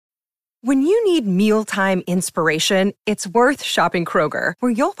When you need mealtime inspiration, it's worth shopping Kroger,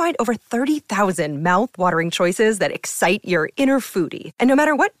 where you'll find over 30,000 mouth-watering choices that excite your inner foodie. And no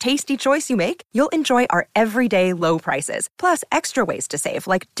matter what tasty choice you make, you'll enjoy our everyday low prices, plus extra ways to save,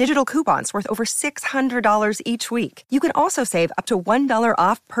 like digital coupons worth over $600 each week. You can also save up to $1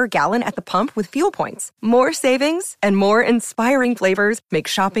 off per gallon at the pump with fuel points. More savings and more inspiring flavors make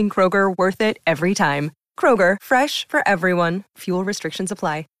shopping Kroger worth it every time. Kroger, fresh for everyone. Fuel restrictions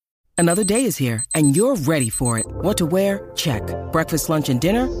apply. Another day is here, and you're ready for it. What to wear? Check. Breakfast, lunch, and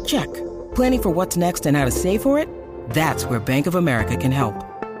dinner? Check. Planning for what's next and how to save for it? That's where Bank of America can help.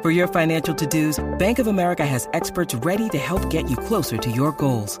 For your financial to-dos, Bank of America has experts ready to help get you closer to your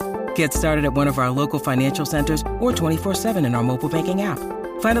goals. Get started at one of our local financial centers or 24/7 in our mobile banking app.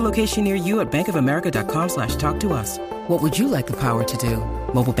 Find a location near you at bankofamerica.com/talktous. What would you like the power to do?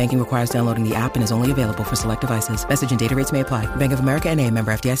 Mobile banking requires downloading the app and is only available for select devices. Message and data rates may apply. Bank of America N.A.,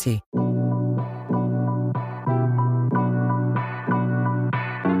 member FDIC.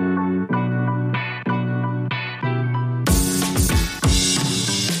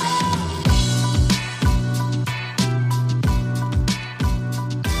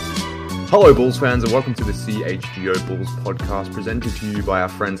 Hello Bulls fans and welcome to the CHGO Bulls podcast presented to you by our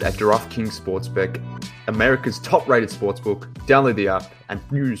friends at DraftKings Sportsbook, America's top-rated sportsbook. Download the app and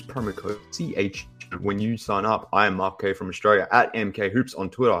use promo code CHGO when you sign up. I am Mark K from Australia at MK Hoops on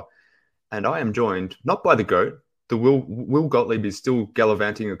Twitter, and I am joined not by the GOAT. The Will Gottlieb is still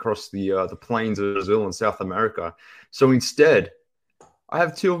gallivanting across the plains of Brazil and South America. So instead, I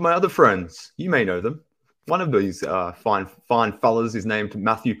have two of my other friends. You may know them. One of these fine fellas is named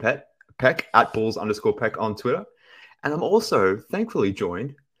Matthew Peck at Bulls_Peck on Twitter. And I'm also thankfully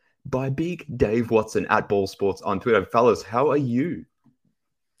joined by Big Dave Watson at Ball Sports on Twitter. Fellas, how are you?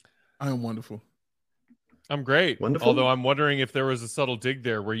 I am wonderful. I'm great. Wonderful. Although I'm wondering if there was a subtle dig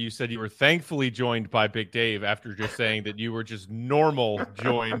there where you said you were thankfully joined by Big Dave after just saying that you were just normal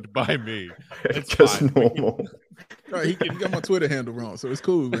joined by me. It's just fine. normal. All right, he got my Twitter handle wrong, so it's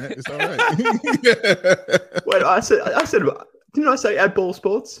cool, man. It's all right. Wait, I said, didn't I say at Ball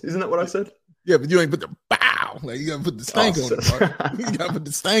Sports? Isn't that what I said? Yeah, but you ain't put the bow. Like, you gotta put the stank on it, Mark. You gotta put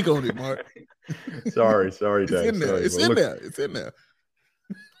the stank on it, Mark. Sorry, Dave. It's in there. Sorry. It's in there. It's in there.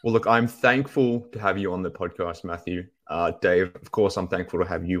 Well, look, I'm thankful to have you on the podcast, Matthew. Dave, of course, I'm thankful to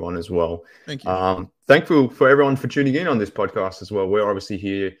have you on as well. Thank you. Thankful for everyone for tuning in on this podcast as well. We're obviously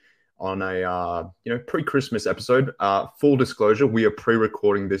here on a pre-Christmas episode. Full disclosure, we are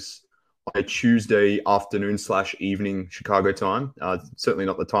pre-recording this on a Tuesday afternoon/evening Chicago time. Certainly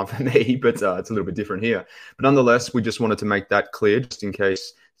not the time for me, but it's a little bit different here. But nonetheless, we just wanted to make that clear just in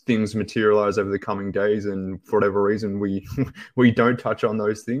case things materialize over the coming days and for whatever reason we don't touch on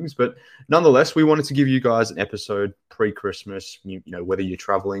those things. But nonetheless, we wanted to give you guys an episode pre-Christmas, whether you're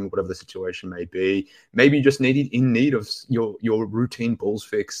traveling, whatever the situation may be. Maybe you just in need of your routine Bulls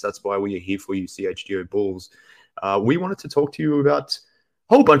fix. That's why we are here for you, CHGO Bulls. We wanted to talk to you about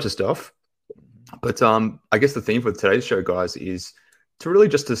a whole bunch of stuff. But I guess the theme for today's show, guys, is to really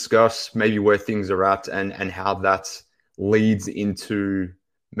just discuss maybe where things are at and how that leads into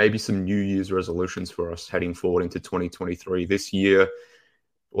maybe some New Year's resolutions for us heading forward into 2023. This year,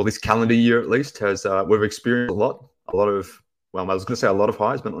 or this calendar year at least, we've experienced a lot of, well, I was going to say a lot of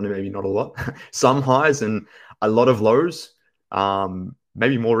highs, but maybe not a lot. Some highs and a lot of lows.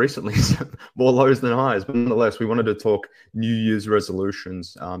 Maybe more recently, more lows than highs. But nonetheless, we wanted to talk New Year's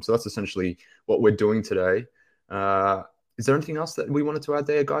resolutions. So that's essentially what we're doing today. Is there anything else that we wanted to add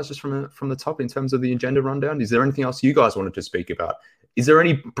there, guys, just from the top in terms of the agenda rundown? Is there anything else you guys wanted to speak about? Is there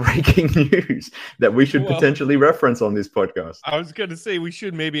any breaking news that we should potentially reference on this podcast? I was going to say we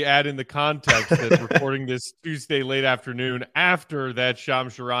should maybe add in the context that recording this Tuesday late afternoon after that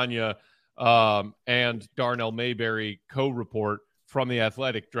Shams Charania and Darnell Mayberry co-report from The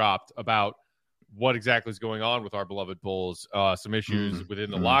Athletic dropped about what exactly is going on with our beloved Bulls. Some issues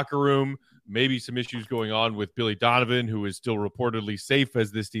within the locker room, maybe some issues going on with Billy Donovan, who is still reportedly safe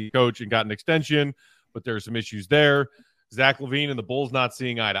as this team coach and got an extension, but there are some issues there. Zach LaVine and the Bulls not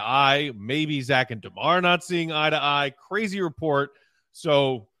seeing eye to eye. Maybe Zach and DeMar not seeing eye to eye. Crazy report.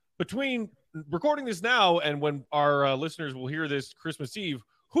 So between recording this now and when our listeners will hear this Christmas Eve,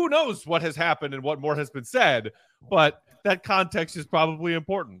 who knows what has happened and what more has been said, but that context is probably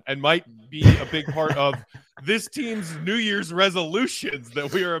important and might be a big part of this team's New Year's resolutions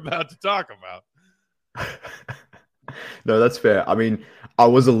that we are about to talk about. No, that's fair. I mean, I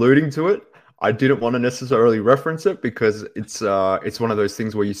was alluding to it. I didn't want to necessarily reference it because it's one of those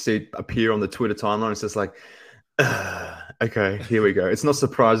things where you see it appear on the Twitter timeline. It's just like, okay, here we go. It's not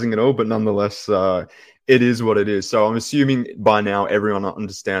surprising at all, but nonetheless, It is what it is. So I'm assuming by now everyone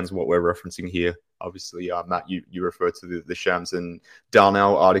understands what we're referencing here. Obviously, Matt, you refer to the Shams and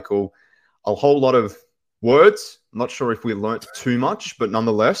Darnell article. A whole lot of words. I'm not sure if we learnt too much, but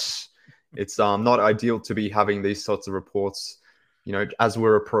nonetheless, it's not ideal to be having these sorts of reports. You know, as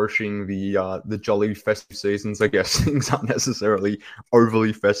we're approaching the jolly festive seasons, I guess things aren't necessarily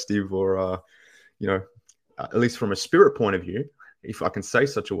overly festive or, at least from a spirit point of view, if I can say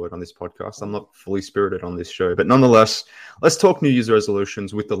such a word on this podcast. I'm not fully spirited on this show. But nonetheless, let's talk New Year's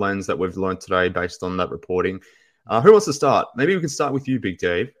resolutions with the lens that we've learned today based on that reporting. Who wants to start? Maybe we can start with you, Big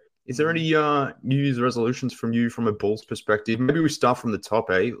Dave. Is there any New Year's resolutions from you from a Bulls perspective? Maybe we start from the top,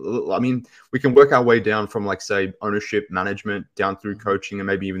 eh? I mean, we can work our way down from, like, say, ownership, management, down through coaching, and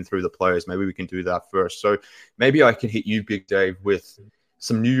maybe even through the players. Maybe we can do that first. So maybe I can hit you, Big Dave, with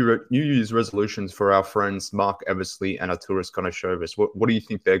some New Year's resolutions for our friends Mark Eversley and Arturas Karnisovas. What do you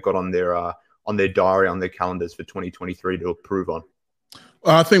think they've got on their diary, on their calendars for 2023 to improve on?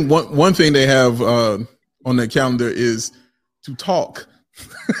 I think one thing they have on their calendar is to talk.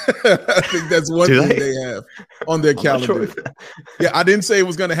 I think that's one thing they have on their calendar. Sure. Yeah, I didn't say it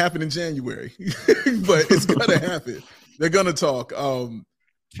was going to happen in January, but it's going to happen. They're going to talk. To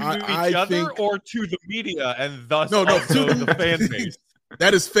each other or to the media and thus to the fan base?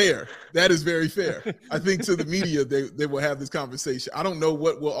 That is fair. That is very fair. I think to the media, they will have this conversation. I don't know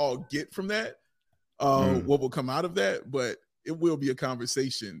what we'll all get from that, what will come out of that, but it will be a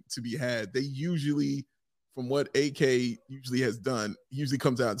conversation to be had. They usually, from what AK usually has done, he usually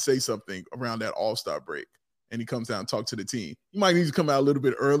comes out and say something around that All-Star break, and he comes out and talk to the team. He might need to come out a little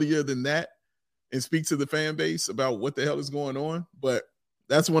bit earlier than that and speak to the fan base about what the hell is going on, but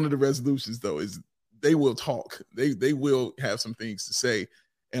that's one of the resolutions, though, is they will talk. They will have some things to say.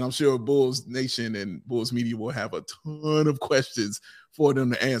 And I'm sure Bulls Nation and Bulls media will have a ton of questions for them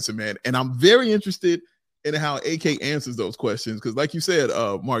to answer, man. And I'm very interested in how AK answers those questions. Because like you said,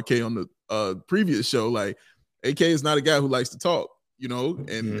 Mark K, on the previous show, like, AK is not a guy who likes to talk,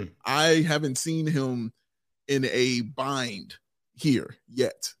 and I haven't seen him in a bind here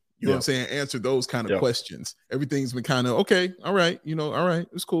yet. You know what I'm saying? Answer those kind of questions. Everything's been kind of, okay, all right, all right,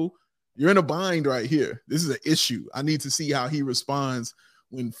 it's cool. You're in a bind right here. This is an issue. I need to see how he responds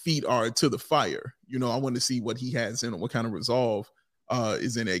when feet are to the fire. I want to see what he has in him, what kind of resolve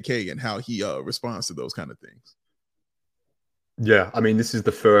is in AK, and how he responds to those kind of things. Yeah, I mean, this is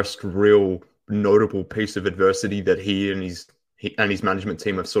the first real notable piece of adversity that he and his management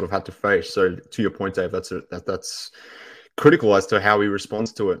team have sort of had to face. So to your point, Dave, that's critical as to how he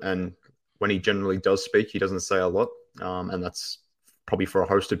responds to it. And when he generally does speak, he doesn't say a lot, and that's probably for a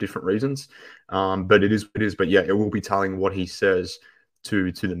host of different reasons. But it is. But yeah, it will be telling what he says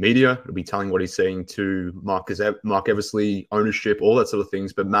to the media. It'll be telling what he's saying to Mark Eversley, ownership, all that sort of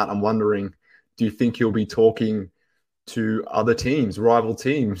things. But Matt, I'm wondering, do you think he'll be talking to other teams, rival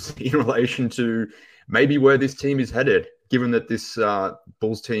teams, in relation to maybe where this team is headed, given that this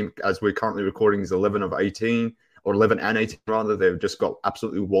Bulls team, as we're currently recording, is 11 of 18, or 11 and 18 rather. They've just got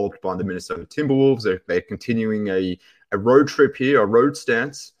absolutely walloped by the Minnesota Timberwolves. They're continuing a road trip here, a road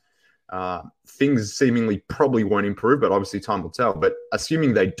stance. Things seemingly probably won't improve, but obviously time will tell. But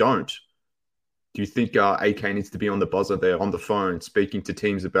assuming they don't, do you think AK needs to be on the buzzer there, on the phone, speaking to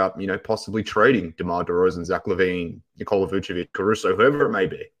teams about, possibly trading DeMar DeRozan, Zach LaVine, Nikola Vucevic, Caruso, whoever it may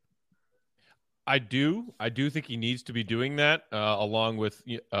be? I do think he needs to be doing that, along with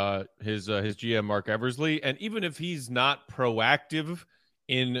his GM Mark Eversley. And even if he's not proactive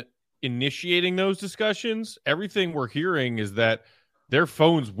in initiating those discussions, everything we're hearing is that their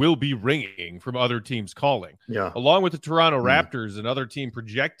phones will be ringing from other teams calling. Yeah, along with the Toronto Raptors, another team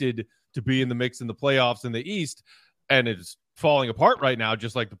projected to be in the mix in the playoffs in the East, and it's falling apart right now,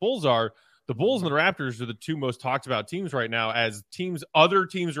 just like the Bulls are. The Bulls and the Raptors are the two most talked about teams right now, as other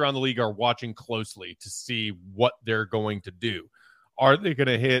teams around the league are watching closely to see what they're going to do. Are they going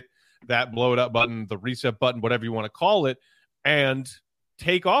to hit that blow it up button, the reset button, whatever you want to call it, and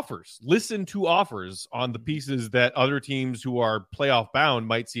take offers, listen to offers on the pieces that other teams who are playoff bound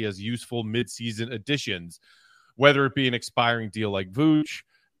might see as useful midseason additions, whether it be an expiring deal like Vooch,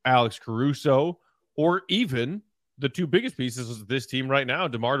 Alex Caruso, or even the two biggest pieces of this team right now,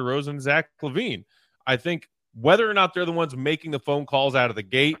 DeMar DeRozan and Zach LaVine. I think whether or not they're the ones making the phone calls out of the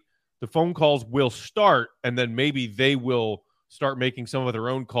gate, the phone calls will start, and then maybe they will start making some of their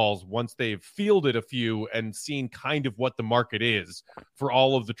own calls once they've fielded a few and seen kind of what the market is for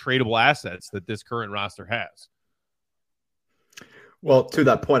all of the tradable assets that this current roster has. Well, to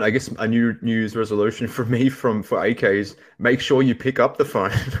that point, I guess a new News resolution for me for AK is make sure you pick up the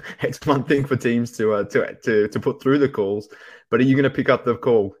phone. It's one thing for teams to put through the calls, but are you going to pick up the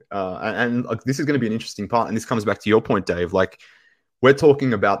call? And this is going to be an interesting part, and this comes back to your point, Dave. Like we're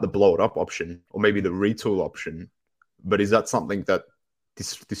talking about the blow it up option or maybe the retool option, but is that something that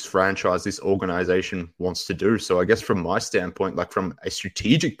this franchise, this organization wants to do? So I guess from my standpoint, like from a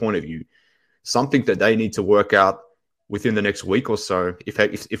strategic point of view, something that they need to work out within the next week or so,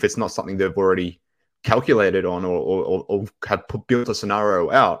 if it's not something they've already calculated on or have built a scenario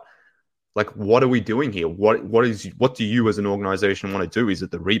out, like what are we doing here? What do you as an organization want to do? Is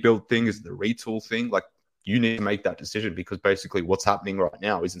it the rebuild thing? Is it the retool thing? Like you need to make that decision because basically what's happening right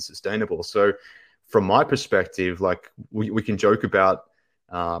now isn't sustainable. So from my perspective, like we can joke about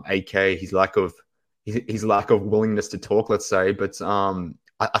AK, his lack of willingness to talk, let's say, but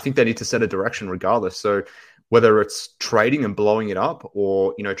I think they need to set a direction regardless. So whether it's trading and blowing it up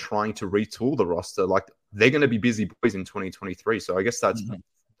or, trying to retool the roster, like they're going to be busy boys in 2023. So I guess that's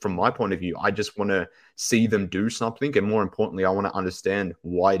from my point of view. I just want to see them do something. And more importantly, I want to understand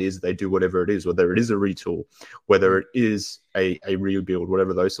why it is they do whatever it is, whether it is a retool, whether it is a rebuild,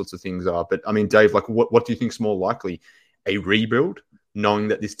 whatever those sorts of things are. But I mean, Dave, like what do you think is more likely? A rebuild, knowing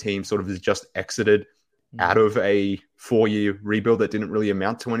that this team sort of has just exited out of a 4-year rebuild that didn't really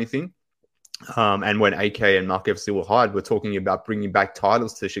amount to anything? And when AK and Mark Eversley were hired, we're talking about bringing back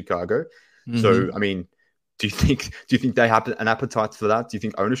titles to Chicago. So, I mean, do you think they have an appetite for that? Do you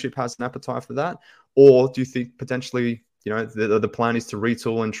think ownership has an appetite for that? Or do you think potentially, the plan is to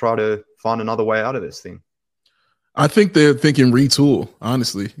retool and try to find another way out of this thing? I think they're thinking retool,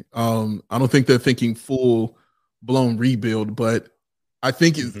 honestly. I don't think they're thinking full blown rebuild, but I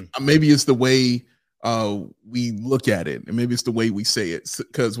think maybe it's the way we look at it, and maybe it's the way we say it.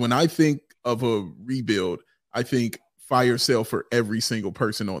 Because when I think of a rebuild, I think fire sale for every single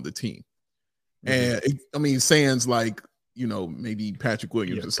person on the team. And sans like, maybe Patrick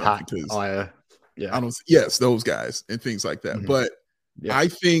Williams or something. Because those guys and things like that. But I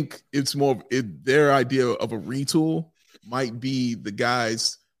think it's more their idea of a retool might be the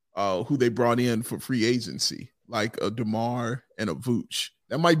guys who they brought in for free agency, like a DeMar and a Vooch.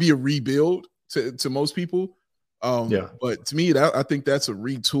 That might be a rebuild to most people. But to me, I think that's a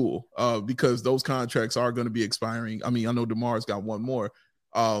retool because those contracts are going to be expiring. I mean, I know DeMar's got one more,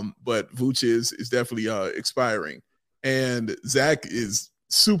 but Vooch is definitely expiring. And Zach is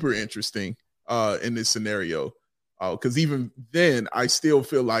super interesting in this scenario because even then, I still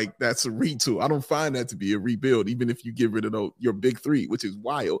feel like that's a retool. I don't find that to be a rebuild, even if you get rid of your big three, which is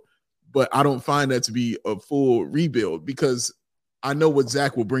wild. But I don't find that to be a full rebuild because I know what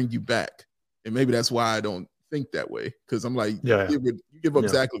Zach will bring you back. And maybe that's why I don't think that way, because I'm like, you give up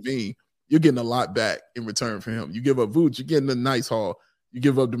Zach LaVine, you're getting a lot back in return for him. You give up Vooch, you're getting a nice haul. You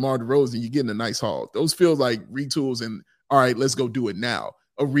give up DeMar DeRozan, you're getting a nice haul. Those feel like retools and, all right, let's go do it now.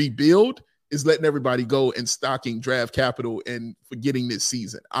 A rebuild is letting everybody go and stocking draft capital and forgetting this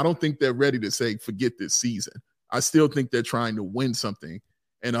season. I don't think they're ready to say, forget this season. I still think they're trying to win something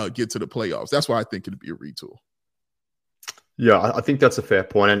and get to the playoffs. That's why I think it'd be a retool. Yeah, I think that's a fair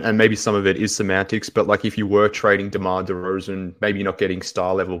point, and maybe some of it is semantics, but like if you were trading DeMar DeRozan, maybe you're not getting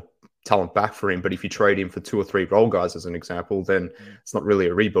star level talent back for him, but if you trade him for 2 or 3 role guys as an example, then it's not really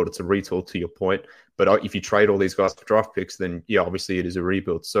a rebuild, it's a retool to your point. But if you trade all these guys for draft picks, then yeah, obviously it is a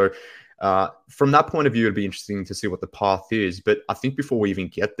rebuild. So from that point of view, it'd be interesting to see what the path is. But I think before we even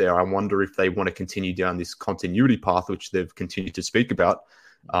get there, I wonder if they want to continue down this continuity path, which they've continued to speak about.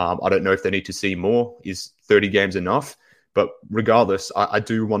 I don't know if they need to see more. Is 30 games enough? But regardless, I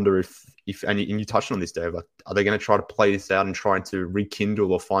do wonder if and you touched on this, Dave, like, are they going to try to play this out and trying to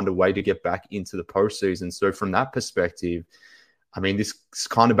rekindle or find a way to get back into the postseason? So from that perspective, I mean, this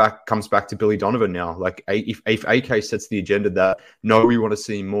kind of comes back to Billy Donovan now. Like if AK sets the agenda that, no, we want to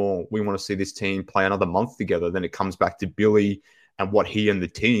see more, we want to see this team play another month together, then it comes back to Billy and what he and the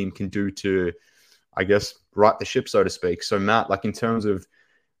team can do to, I guess, right the ship, so to speak. So Matt, like in terms of,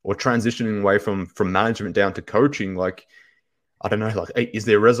 or transitioning away from management down to coaching, like, I don't know, like, is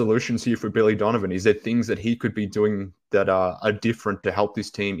there resolutions here for Billy Donovan? Is there things that he could be doing that are different to help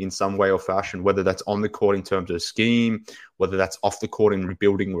this team in some way or fashion, whether that's on the court in terms of scheme, whether that's off the court in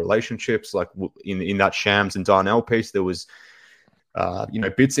rebuilding relationships? Like in that Shams and Darnell piece, there was,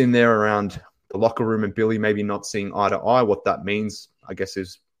 bits in there around the locker room and Billy maybe not seeing eye to eye. What that means, I guess,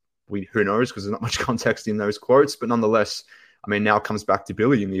 is who knows, because there's not much context in those quotes, but nonetheless, I mean, now it comes back to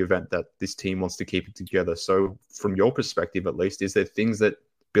Billy in the event that this team wants to keep it together. So from your perspective, at least, is there things that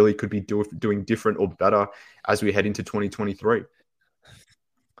Billy could be doing different or better as we head into 2023?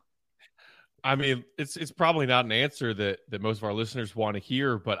 I mean, it's probably not an answer that most of our listeners want to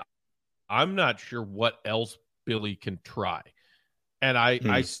hear, but I'm not sure what else Billy can try. And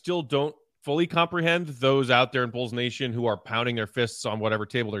I still don't fully comprehend those out there in Bulls Nation who are pounding their fists on whatever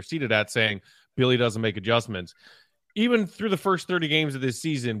table they're seated at saying Billy doesn't make adjustments. Even through the first 30 games of this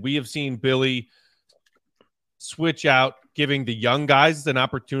season, we have seen Billy switch out, giving the young guys an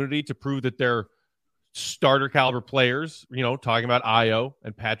opportunity to prove that they're starter caliber players, talking about Ayo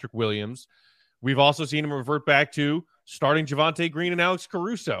and Patrick Williams. We've also seen him revert back to starting Javonte Green and Alex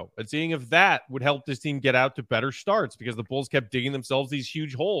Caruso and seeing if that would help this team get out to better starts, because the Bulls kept digging themselves these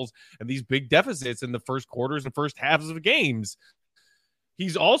huge holes and these big deficits in the first quarters and first halves of games.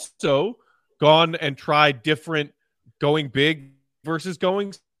 He's also gone and tried different going big versus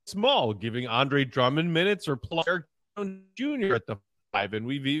going small, giving Andre Drummond minutes or Eric Jr. at the 5. And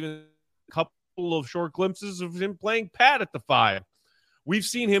we've even a couple of short glimpses of him playing Pat at the 5. We've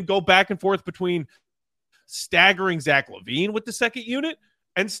seen him go back and forth between staggering Zach LaVine with the second unit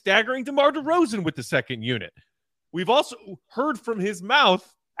and staggering DeMar DeRozan with the second unit. We've also heard from his mouth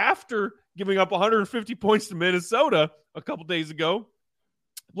after giving up 150 points to Minnesota a couple days ago.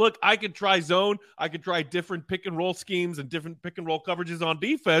 Look, I could try zone. I could try different pick and roll schemes and different pick and roll coverages on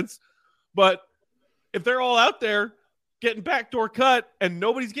defense. But if they're all out there getting backdoor cut and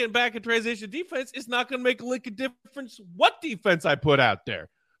nobody's getting back in transition defense, it's not going to make a lick of difference what defense I put out there.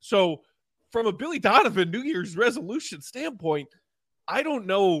 So from a Billy Donovan New Year's resolution standpoint, I don't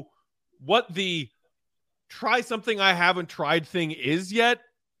know what the try something I haven't tried thing is yet.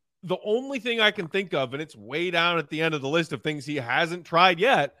 The only thing I can think of, and it's way down at the end of the list of things he hasn't tried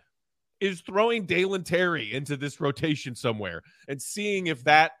yet, is throwing Dalen Terry into this rotation somewhere and seeing if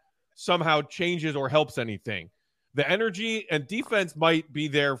that somehow changes or helps anything. The energy and defense might be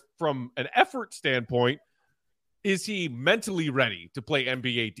there from an effort standpoint. Is he mentally ready to play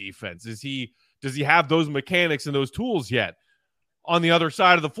NBA defense? Does he have those mechanics and those tools yet? On the other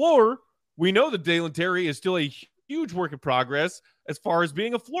side of the floor, we know that Dalen Terry is still a huge work in progress as far as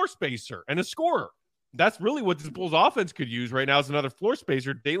being a floor spacer and a scorer. That's really what this Bulls offense could use right now, is another floor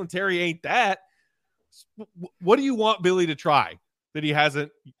spacer. Dalen Terry ain't that. What do you want Billy to try that he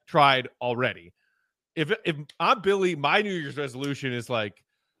hasn't tried already? If I'm Billy, my New Year's resolution is like,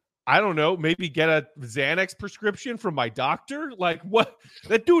 I don't know, maybe get a Xanax prescription from my doctor. Like, what?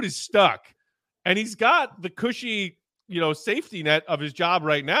 That dude is stuck. And he's got the cushy, safety net of his job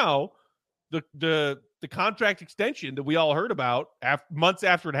right now. The contract extension that we all heard about months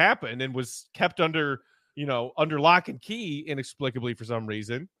after it happened and was kept under lock and key inexplicably for some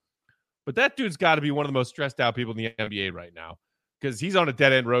reason. But that dude's got to be one of the most stressed out people in the NBA right now, because he's on a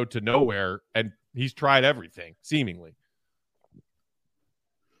dead end road to nowhere and he's tried everything seemingly.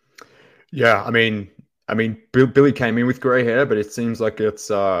 Yeah, I mean, Billy came in with gray hair, but it seems like it's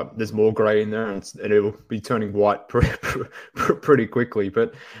there's more gray in there, and it'll be turning white pretty quickly.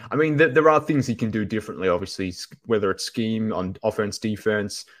 But I mean, there are things he can do differently. Obviously, whether it's scheme on offense,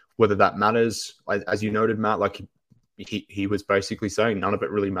 defense, whether that matters. As you noted, Matt, like he was basically saying none of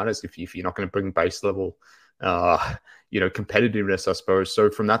it really matters if you're not going to bring base level, competitiveness, I suppose.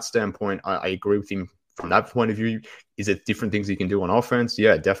 So from that standpoint, I agree with him. From that point of view, is it different things he can do on offense?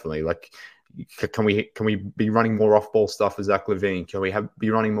 Yeah, definitely. Like, can we be running more off ball stuff for Zach LaVine? Can we be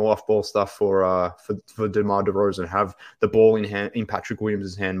running more off ball stuff for DeMar DeRozan? Have the ball in Patrick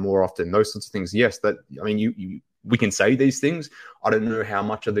Williams' hand more often? Those sorts of things. Yes, we can say these things. I don't know how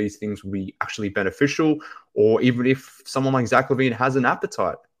much of these things will be actually beneficial, or even if someone like Zach LaVine has an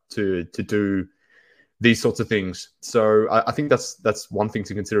appetite to do these sorts of things. So I think that's one thing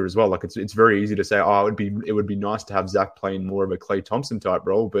to consider as well. Like it's very easy to say, it would be nice to have Zach playing more of a Klay Thompson type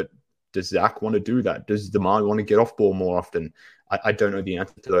role, but does Zach want to do that? Does DeMar want to get off ball more often? I don't know the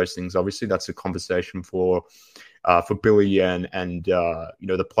answer to those things. Obviously, that's a conversation for Billy and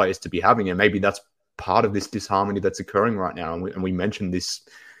the players to be having, and maybe that's part of this disharmony that's occurring right now. And we mentioned this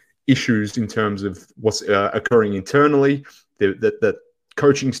issues in terms of what's occurring internally. That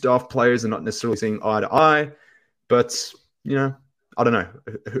coaching staff, players are not necessarily seeing eye to eye, but I don't know.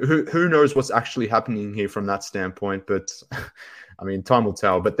 Who knows what's actually happening here from that standpoint? But I mean, time will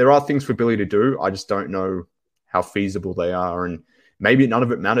tell. But there are things for Billy to do. I just don't know how feasible they are, and maybe none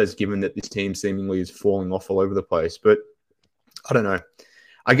of it matters given that this team seemingly is falling off all over the place. But I don't know.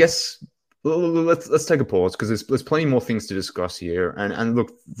 I guess let's take a pause, because there's plenty more things to discuss here. And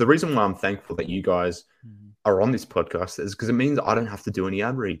look, the reason why I'm thankful that you guys are on this podcast is because it means I don't have to do any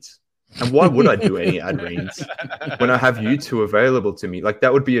ad reads. And why would I do any ad reads when I have you two available to me? Like,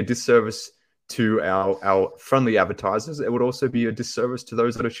 that would be a disservice to our friendly advertisers. It would also be a disservice to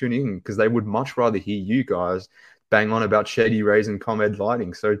those that are tuning in, because they would much rather hear you guys bang on about Shady Rays and ComEd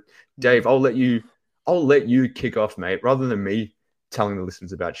Lighting. So, Dave, I'll let you kick off, mate. Rather than me telling the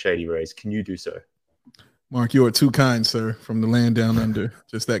listeners about Shady Rays, can you do so? Mark, you are too kind, sir, from the land down under.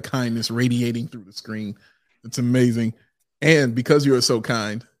 Just that kindness radiating through the screen. It's amazing. And because you are so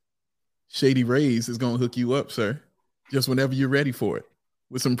kind, Shady Rays is going to hook you up, sir, just whenever you're ready for it,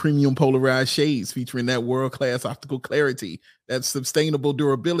 with some premium polarized shades featuring that world-class optical clarity, that sustainable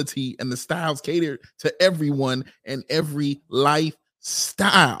durability, and the styles catered to everyone and every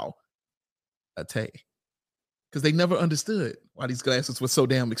lifestyle. I tell you, because they never understood why these glasses were so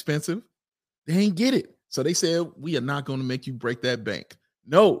damn expensive. They ain't get it. So they said, we are not going to make you break that bank.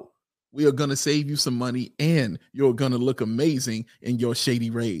 No, we are going to save you some money, and you're going to look amazing in your Shady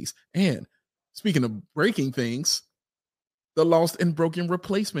Rays. And speaking of breaking things, the lost and broken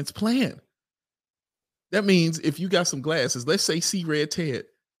replacements plan. That means if you got some glasses, let's say C-Red Ted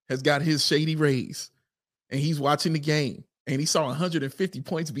has got his Shady Rays, and he's watching the game, and he saw 150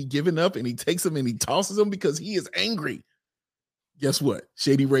 points be given up, and he takes them and he tosses them because he is angry. Guess what?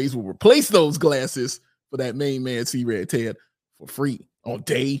 Shady Rays will replace those glasses for that main man C-Red Ted for free on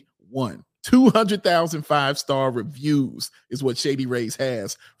day one. 200,000 5-star reviews is what Shady Rays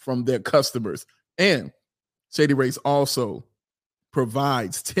has from their customers. And Shady Rays also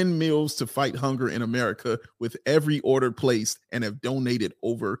provides 10 meals to fight hunger in America with every order placed, and have donated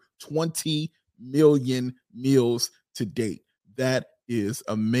over 20 million meals to date. That is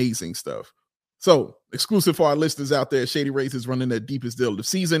amazing stuff. So, exclusive for our listeners out there, Shady Rays is running their deepest deal of the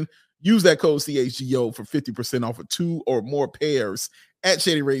season. Use that code CHGO for 50% off of 2 or more pairs at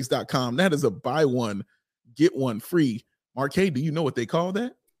shadyrays.com. That is a buy one, get one free. Marquet, do you know what they call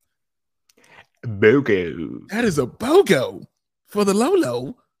that? BOGO. That is a BOGO for the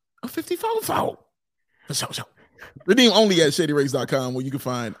Lolo of 54 for sure. Redeem only at shadyrays.com, where you can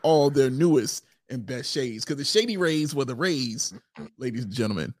find all their newest and best shades. Because the Shady Rays were the Rays, ladies and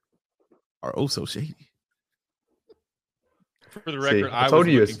gentlemen, are oh so shady. For the record, I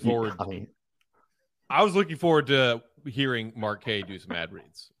was looking forward to hearing Mark K do some ad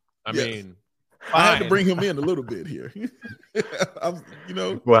reads. I mean, I had to bring him in a little bit here.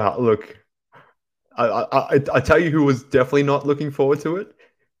 Wow, look, I tell you who was definitely not looking forward to it.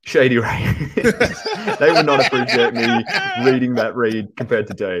 Shady Ray. They would not appreciate me reading that read compared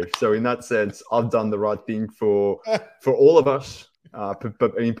to Dave. So in that sense, I've done the right thing for all of us,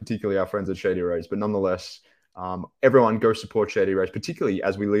 but in particularly our friends at Shady Rays. But nonetheless, everyone go support Shady Rays, particularly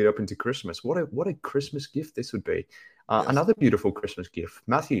as we lead up into Christmas. What a Christmas gift this would be. Yes. Another beautiful Christmas gift.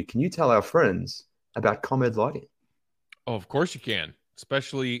 Matthew, can you tell our friends about ComEd Lighting? Oh, of course you can.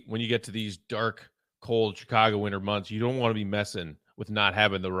 Especially when you get to these dark, cold Chicago winter months. You don't want to be messing with not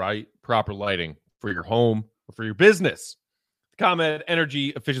having the right proper lighting for your home or for your business. The ComEd Energy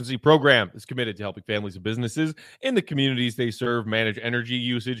Efficiency Program is committed to helping families and businesses in the communities they serve manage energy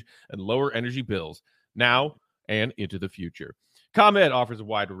usage and lower energy bills now and into the future. ComEd offers a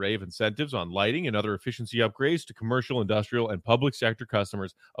wide array of incentives on lighting and other efficiency upgrades to commercial, industrial, and public sector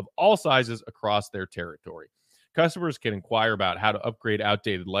customers of all sizes across their territory. Customers can inquire about how to upgrade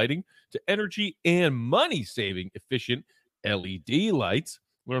outdated lighting to energy and money-saving efficient LED lights.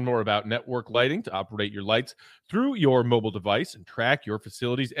 Learn more about network lighting to operate your lights through your mobile device and track your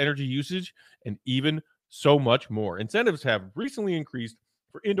facility's energy usage, and even so much more. Incentives have recently increased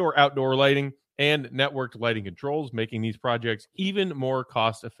for indoor-outdoor lighting and networked lighting controls, making these projects even more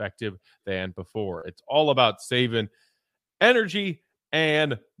cost-effective than before. It's all about saving energy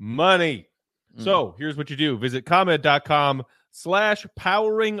and money. So here's what you do. Visit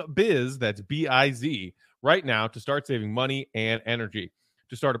ComEd.com/poweringbiz, that's B-I-Z, right now to start saving money and energy.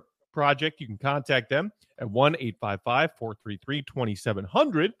 To start a project, you can contact them at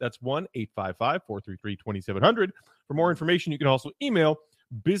 1-855-433-2700. That's 1-855-433-2700. For more information, you can also email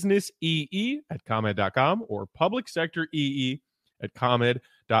businessee@comed.com or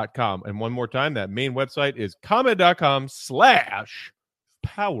publicsectoree@comed.com. And one more time, that main website is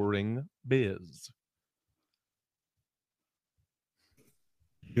comed.com/poweringbiz.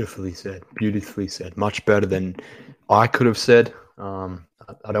 Beautifully said. Beautifully said. Much better than I could have said. I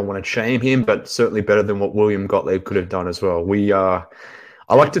don't want to shame him, but certainly better than what William Gottlieb could have done as well.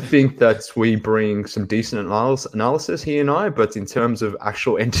 I like to think that we bring some decent analysis, he and I, but in terms of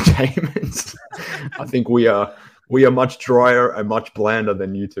actual entertainment, I think we are much drier and much blander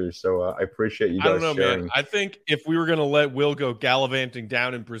than you two. So I appreciate you guys sharing. Man. I think if we were going to let Will go gallivanting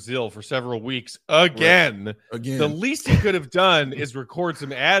down in Brazil for several weeks again, the least he could have done is record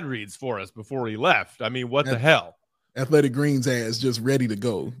some ad reads for us before he left. I mean, what the hell? Athletic Greens ass just ready to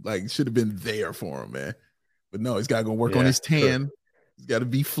go. Like, should have been there for him, man. But no, he's got to go work on his tan. Sure. He's got to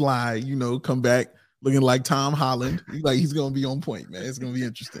be fly, come back, looking like Tom Holland. He's going to be on point, man. It's going to be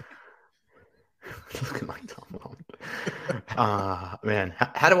interesting. Looking like Tom Holland. Man,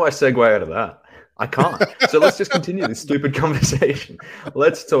 how do I segue out of that? I can't. So let's just continue this stupid conversation.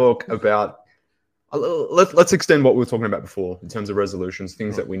 Let's talk about. Let's extend what we were talking about before in terms of resolutions,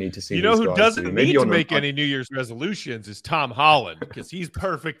 things that we need to see. You know who doesn't need to make any New Year's resolutions is Tom Holland, because he's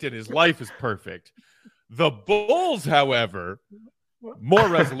perfect and his life is perfect. The Bulls, however, more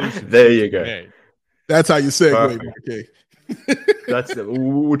resolutions. There you go. That's how you segue. Okay.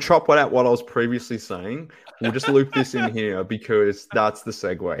 We'll chop out what I was previously saying. We'll just loop this in here because that's the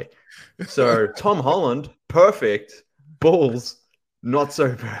segue. So Tom Holland, perfect. Bulls, not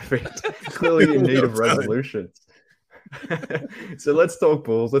so perfect. Clearly in need of resolutions. So let's talk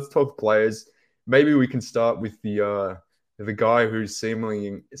Bulls. Let's talk players. Maybe we can start with the guy who's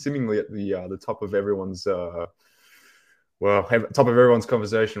seemingly at the top of everyone's top of everyone's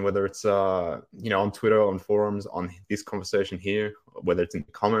conversation, whether it's on Twitter, on forums, on this conversation here, whether it's in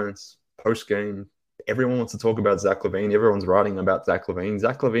the comments, post game. Everyone wants to talk about Zach LaVine. Everyone's writing about Zach LaVine.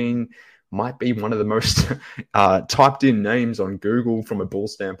 Zach LaVine might be one of the most typed in names on Google from a Bull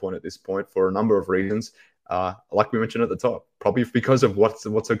standpoint at this point for a number of reasons. Like we mentioned at the top, probably because of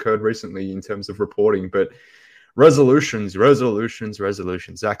what's occurred recently in terms of reporting. But resolutions. Zach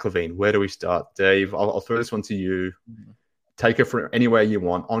LaVine, where do we start? Dave, I'll throw this one to you. Take it from anywhere you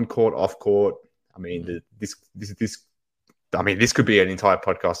want, on court, off court. I mean, this could be an entire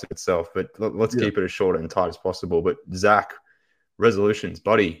podcast in itself, but let's keep it as short and tight as possible. But Zach, resolutions,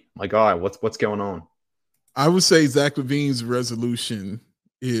 buddy, my guy, what's going on? I would say Zach LaVine's resolution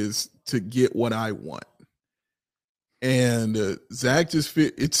is to get what I want. And Zach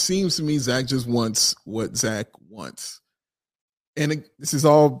it seems to me Zach just wants what Zach wants. And this is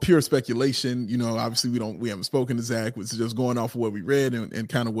all pure speculation. Obviously we haven't spoken to Zach. It's just going off of what we read and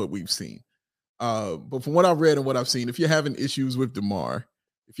kind of what we've seen. But from what I've read and what I've seen, if you're having issues with DeMar,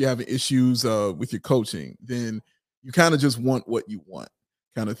 if you're having issues with your coaching, then you kind of just want what you want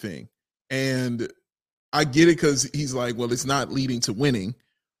kind of thing. And I get it because he's like, well, it's not leading to winning.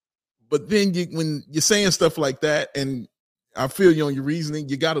 But then when you're saying stuff like that, and I feel you on your reasoning,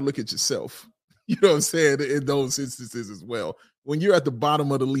 you got to look at yourself. You know what I'm saying? In those instances as well. When you're at the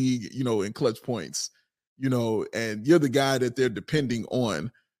bottom of the league, in clutch points, and you're the guy that they're depending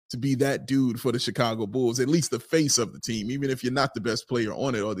on to be that dude for the Chicago Bulls, at least the face of the team, even if you're not the best player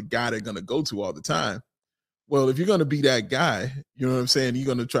on it or the guy they're going to go to all the time. Well, if you're going to be that guy, you know what I'm saying, you're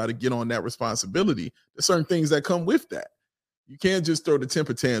going to try to get on that responsibility. There's certain things that come with that. You can't just throw the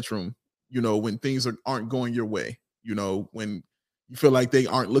temper tantrum, when things aren't going your way, when you feel like they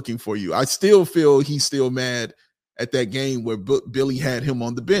aren't looking for you. I still feel he's still mad at that game where Billy had him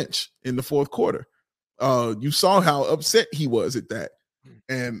on the bench in the fourth quarter. You saw how upset he was at that.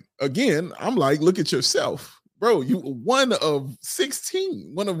 And again, I'm like, look at yourself. Bro, you were one of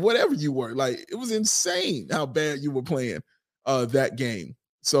 16, one of whatever you were. Like, it was insane how bad you were playing that game.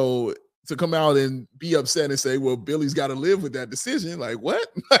 So to come out and be upset and say, well, Billy's got to live with that decision. Like, what?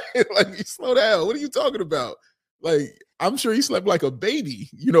 Like, slow down. What are you talking about? Like, I'm sure he slept like a baby,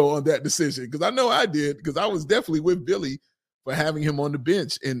 on that decision. Because I know I did, because I was definitely with Billy for having him on the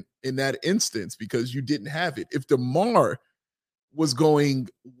bench in that instance, because you didn't have it. If DeMar was going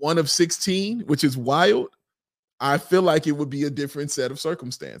 1 of 16, which is wild, I feel like it would be a different set of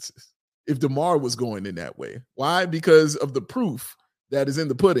circumstances if DeMar was going in that way. Why? Because of the proof that is in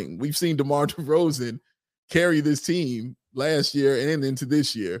the pudding. We've seen DeMar DeRozan carry this team last year and into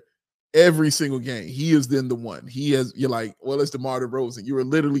this year. Every single game, he is then the one. You're like, well, it's DeMar DeRozan. You are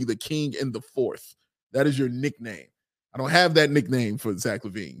literally the king in the fourth. That is your nickname. I don't have that nickname for Zach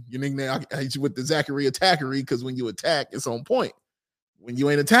LaVine. Your nickname, I hate you with the Zachary Attackery, because when you attack, it's on point. When you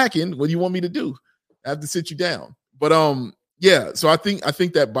ain't attacking, what do you want me to do? I have to sit you down. But so I think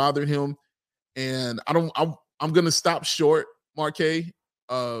that bothered him, and I'm gonna stop short, Marquet,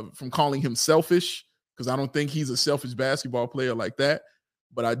 from calling him selfish, because I don't think he's a selfish basketball player like that.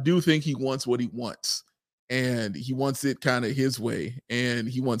 But I do think he wants what he wants, and he wants it kind of his way, and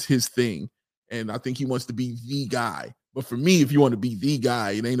he wants his thing, and I think he wants to be the guy. But for me, if you want to be the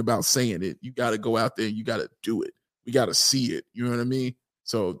guy, it ain't about saying it. You got to go out there and you got to do it. We got to see it. You know what I mean?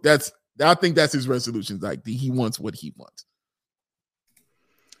 So I think that's his resolution. Like, he wants what he wants.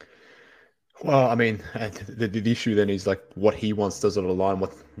 Well, I mean, the issue then is like what he wants doesn't align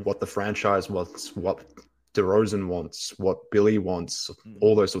with what the franchise wants, what DeRozan wants, what Billy wants,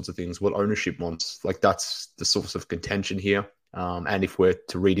 all those sorts of things, what ownership wants. Like, that's the source of contention here. And if we're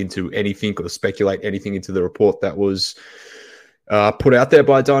to read into anything or speculate anything into the report that was put out there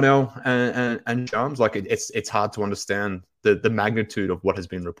by Darnell and Shams, like it's hard to understand the magnitude of what has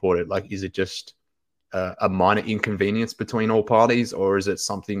been reported. Like, is it just a minor inconvenience between all parties, or is it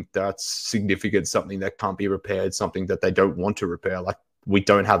something that's significant, something that can't be repaired, something that they don't want to repair? Like, we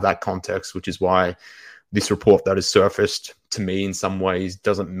don't have that context, which is why this report that has surfaced to me in some ways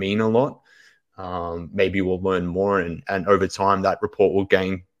doesn't mean a lot. Maybe we'll learn more, and over time that report will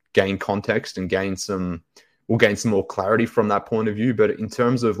gain context and we'll gain some more clarity from that point of view. But in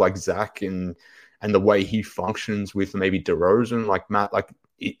terms of like Zach and the way he functions with maybe DeRozan, like Matt, like,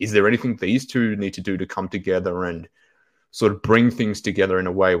 is there anything these two need to do to come together and sort of bring things together in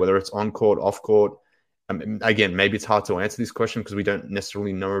a way, whether it's on court, off court? Again, maybe it's hard to answer this question because we don't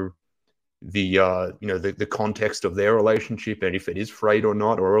necessarily know the context of their relationship and if it is frayed or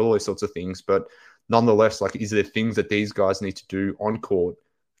not, or all those sorts of things. But nonetheless, like, is there things that these guys need to do on court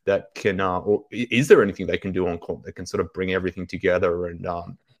that can, or is there anything they can do on court that can sort of bring everything together and at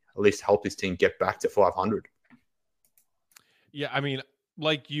least help this team get back to 500? Yeah, I mean,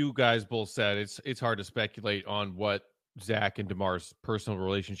 like you guys both said, it's hard to speculate on what Zach and DeMar's personal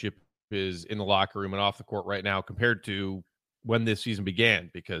relationship is in the locker room and off the court right now compared to when this season began,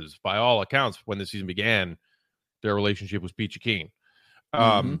 because by all accounts, when this season began, their relationship was peachy keen.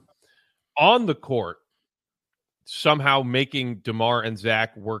 On the court, somehow making DeMar and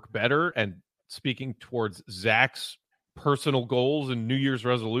Zach work better, and speaking towards Zach's personal goals and New Year's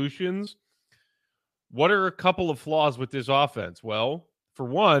resolutions, what are a couple of flaws with this offense? Well, for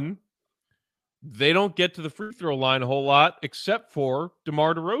one, they don't get to the free throw line a whole lot except for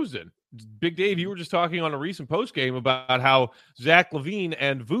DeMar DeRozan. Big Dave, you were just talking on a recent postgame about how Zach LaVine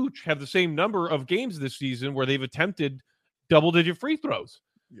and Vooch have the same number of games this season where they've attempted double-digit free throws.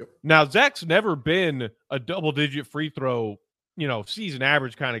 Yep. Now, Zach's never been a double-digit free throw, season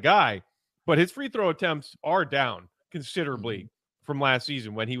average kind of guy, but his free throw attempts are down considerably from last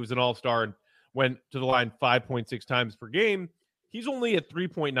season when he was an all-star and went to the line 5.6 times per game. He's only at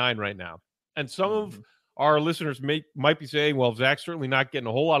 3.9 right now. And some of our listeners might be saying, well, Zach's certainly not getting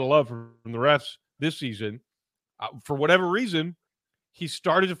a whole lot of love from the refs this season. For whatever reason, he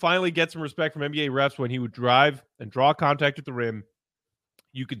started to finally get some respect from NBA refs when he would drive and draw contact at the rim.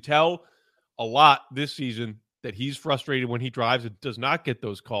 You could tell a lot this season that he's frustrated when he drives and does not get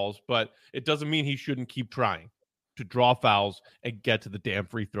those calls, but it doesn't mean he shouldn't keep trying to draw fouls and get to the damn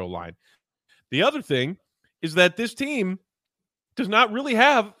free throw line. The other thing is that this team does not really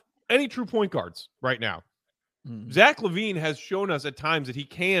have any true point guards right now. Zach LaVine has shown us at times that he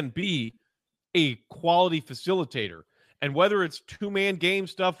can be a quality facilitator. And whether it's two-man game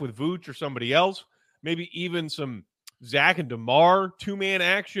stuff with Vooch or somebody else, maybe even some Zach and DeMar two-man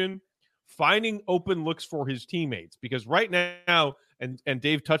action, finding open looks for his teammates. Because right now, and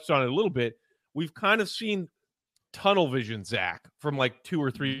Dave touched on it a little bit, we've kind of seen tunnel vision Zach from like 2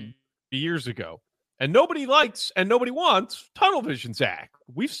 or 3 years ago. And nobody likes and nobody wants tunnel vision Zach.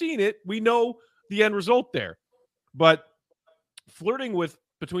 We've seen it. We know the end result there. But flirting with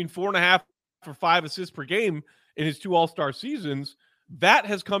between 4.5 or 5 assists per game in his 2 all-star seasons, that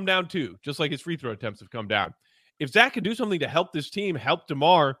has come down too, just like his free throw attempts have come down. If Zach can do something to help this team, help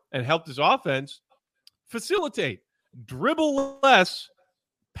DeMar, and help this offense, facilitate, dribble less,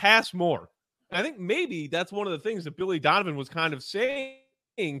 pass more. I think maybe that's one of the things that Billy Donovan was kind of saying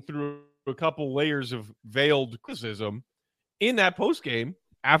through a couple layers of veiled criticism in that postgame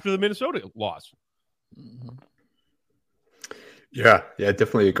after the Minnesota loss. Yeah, I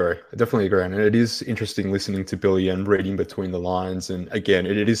definitely agree. And it is interesting listening to Billy and reading between the lines. And again,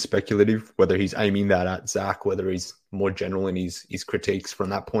 it is speculative whether he's aiming that at Zach, whether he's more general in his critiques from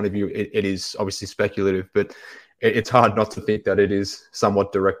that point of view. It is obviously speculative, but it's hard not to think that it is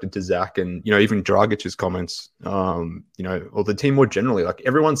somewhat directed to Zach and, even Dragic's comments, or the team more generally. Like,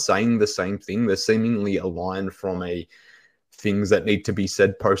 everyone's saying the same thing. They're seemingly aligned from a things that need to be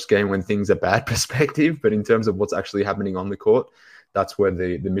said post-game when things are bad perspective. But in terms of what's actually happening on the court, that's where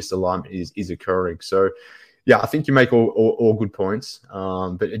the misalignment is occurring. So, yeah, I think you make all good points.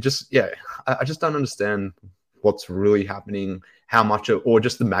 But it just, I just don't understand what's really happening, how much, or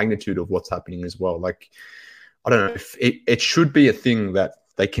just the magnitude of what's happening as well. Like, I don't know if it should be a thing that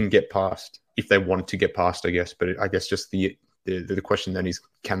they can get past if they want to get past, I guess. But I guess just the question then is,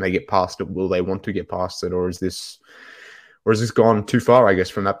 can they get past it? Will they want to get past it? Or is this gone too far, I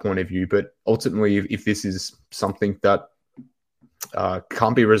guess, from that point of view? But ultimately, if this is something that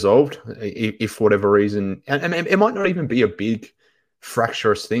can't be resolved, if for whatever reason, and it might not even be a big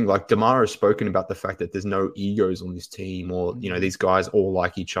fractious thing. Like, DeMar has spoken about the fact that there's no egos on this team, or, these guys all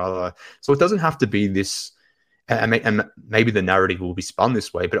like each other. So it doesn't have to be this, and maybe the narrative will be spun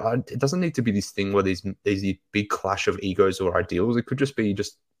this way, but it doesn't need to be this thing where there's big clash of egos or ideals. It could just be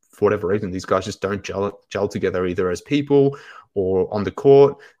just for whatever reason, these guys just don't gel together either as people or on the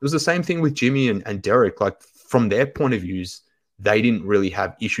court. It was the same thing with Jimmy and Derek. Like, from their point of views, they didn't really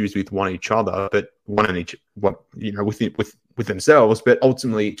have issues with one each other, but with themselves, but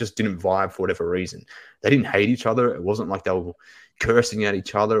ultimately it just didn't vibe for whatever reason. They didn't hate each other. It wasn't like they were cursing at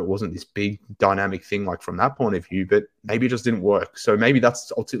each other. It wasn't this big dynamic thing like from that point of view, but maybe it just didn't work. So maybe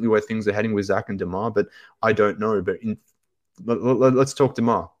that's ultimately where things are heading with Zach and DeMar, but I don't know. But let's talk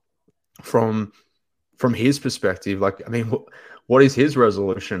DeMar. From his perspective, like, I mean, what is his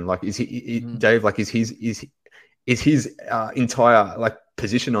resolution? Like, is he Dave? Like, is his entire like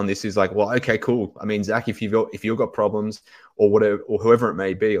position on this is like, well, okay, cool. I mean, Zach, if you've got problems or whatever, or whoever it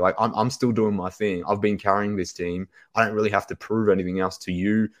may be, like, I'm still doing my thing. I've been carrying this team. I don't really have to prove anything else to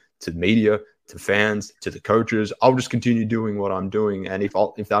you, to the media, to fans, to the coaches. I'll just continue doing what I'm doing. And if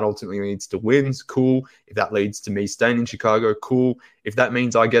that ultimately leads to wins, cool. If that leads to me staying in Chicago, cool. If that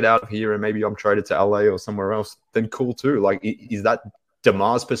means I get out of here and maybe I'm traded to LA or somewhere else, then cool too. Like, is that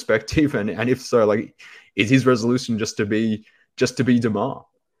DeMar's perspective? And if so, like, is his resolution just to be DeMar?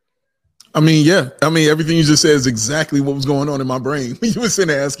 I mean, yeah. I mean, everything you just said is exactly what was going on in my brain when you were sitting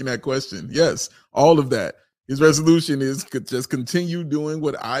there asking that question. Yes, all of that. His resolution is just continue doing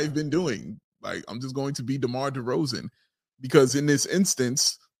what I've been doing. Like, I'm just going to be DeMar DeRozan, because in this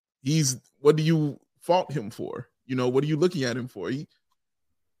instance, what do you fault him for? You know, what are you looking at him for?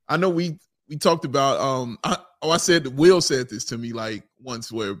 I know we talked about, Will said this to me like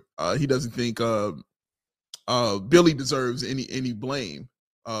once, where he doesn't think Billy deserves any blame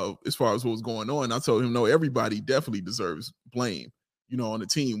as far as what was going on. I told him, no, everybody definitely deserves blame, you know, on the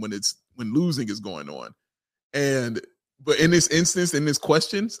team when losing is going on. But in this instance, in this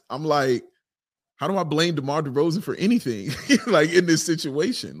questions, I'm like, how do I blame DeMar DeRozan for anything? Like, in this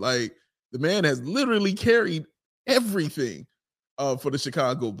situation, like, the man has literally carried everything for the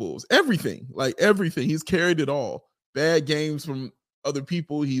Chicago Bulls. Everything. He's carried it all. Bad games from other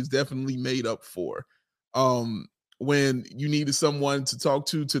people, he's definitely made up for. When you needed someone to talk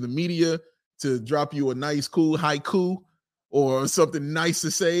to the media, to drop you a nice, cool haiku or something nice to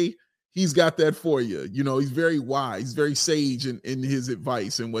say, he's got that for you. You know, he's very wise, he's very sage in his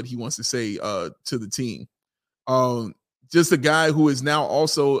advice and what he wants to say to the team. Just a guy who is now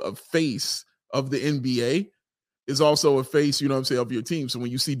also a face of the NBA, is also a face, you know what I'm saying, of your team. So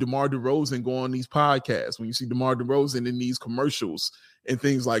when you see DeMar DeRozan go on these podcasts, when you see DeMar DeRozan in these commercials and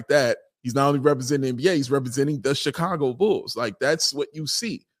things like that, he's not only representing the NBA, he's representing the Chicago Bulls. Like, that's what you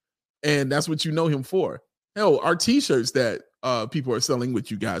see. And that's what you know him for. Hell, our t-shirts that people are selling,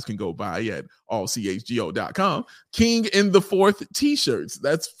 which you guys can go buy at allchgo.com, King in the Fourth t-shirts.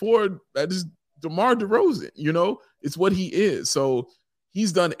 That is DeMar DeRozan, you know? It's what he is. So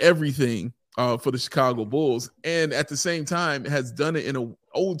he's done everything for the Chicago Bulls, and at the same time has done it in an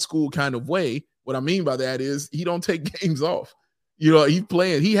old school kind of way. What I mean by that is he don't take games off. You know, he's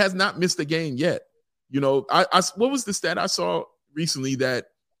playing. He has not missed a game yet. You know, what was the stat I saw recently that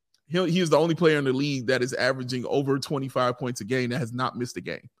he is the only player in the league that is averaging over 25 points a game that has not missed a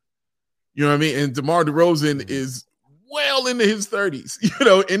game. You know what I mean? And DeMar DeRozan is well into his 30s, you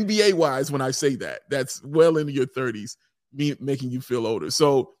know, NBA wise. When I say that, that's well into your 30s, making you feel older.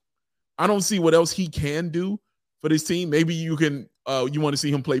 So I don't see what else he can do for this team. Maybe you can, you want to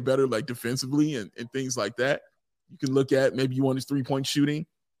see him play better, like defensively and things like that. You can look at, maybe you want his 3-point shooting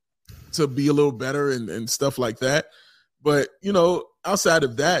to be a little better and stuff like that. But, you know, outside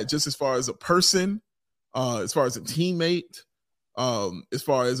of that, just as far as a person, as far as a teammate, as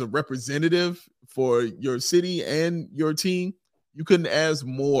far as a representative for your city and your team, you couldn't ask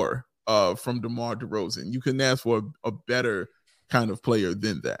more from DeMar DeRozan. You couldn't ask for a better kind of player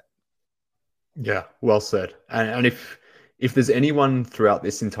than that. Yeah, well said. And if there's anyone throughout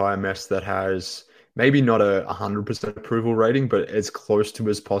this entire mess that has maybe not a 100% approval rating, but as close to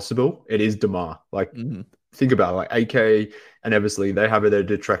as possible, it is DeMar. Like, think about it, like AK and Eversley, they have their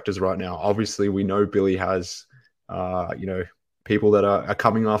detractors right now. Obviously, we know Billy has, you know, people that are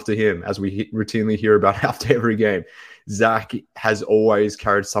coming after him, as we routinely hear about after every game. Zach has always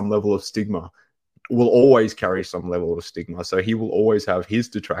carried some level of stigma, will always carry some level of stigma. So he will always have his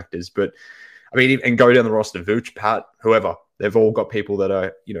detractors. But I mean, and go down the roster, Vooch, Pat, whoever, they've all got people that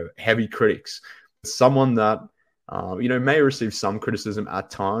are, you know, heavy critics. Someone that, you know, may receive some criticism at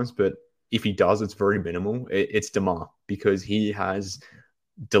times, but if he does, it's very minimal. It's DeMar, because he has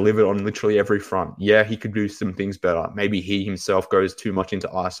delivered on literally every front. Yeah, he could do some things better. Maybe he himself goes too much into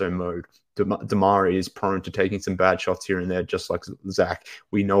ISO mode. DeMar is prone to taking some bad shots here and there, just like Zach.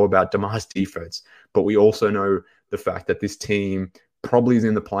 We know about DeMar's defense, but we also know the fact that this team probably is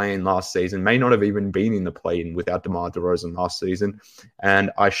in the play-in last season, may not have even been in the play-in without DeMar DeRozan last season.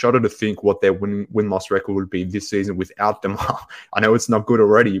 And I shudder to think what their win-loss record would be this season without DeMar. I know it's not good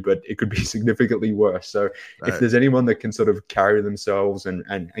already, but it could be significantly worse. So if there's anyone that can sort of carry themselves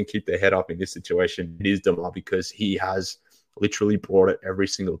and keep their head up in this situation, it is DeMar, because he has literally brought it every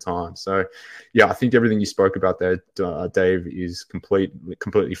single time. So, yeah, I think everything you spoke about there, Dave, is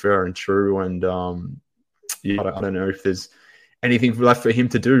completely fair and true. And I don't know if there's anything left for him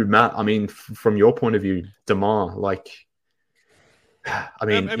to do, Matt. I mean, from your point of view, DeMar,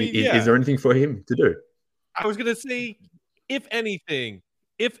 is there anything for him to do? I was going to say, if anything,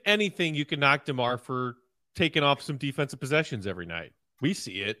 you can knock DeMar for taking off some defensive possessions every night. We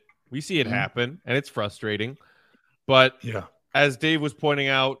see it happen, and it's frustrating. But as Dave was pointing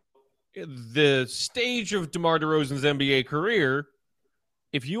out, the stage of DeMar DeRozan's NBA career,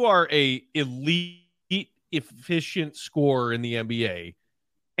 if you are a elite, efficient scorer in the NBA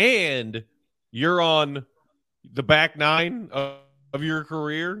and you're on the back nine of your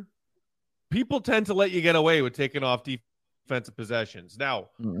career, people tend to let you get away with taking off defensive possessions. Now,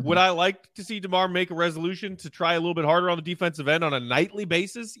 would I like to see DeMar make a resolution to try a little bit harder on the defensive end on a nightly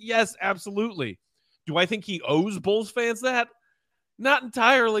basis? Yes, absolutely. Do I think he owes Bulls fans that? Not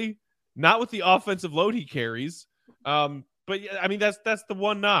entirely. Not with the offensive load he carries. But I mean, that's the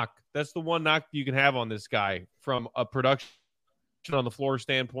one knock. That's the one knock you can have on this guy from a production on the floor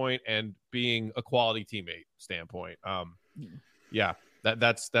standpoint and being a quality teammate standpoint.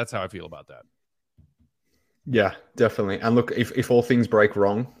 That's how I feel about that. Yeah, definitely. And look, if all things break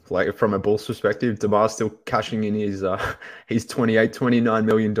wrong, like from a Bulls perspective, DeMar's still cashing in his $29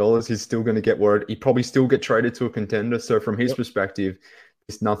 million. He's still going to get word. He'd probably still get traded to a contender. So from his perspective,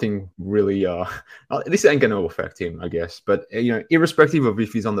 it's nothing really. This ain't going to affect him, I guess. But irrespective of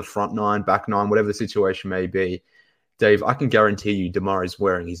if he's on the front nine, back nine, whatever the situation may be, Dave, I can guarantee you, DeMar is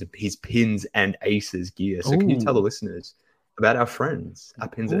wearing his pins and aces gear. So can you tell the listeners about our friends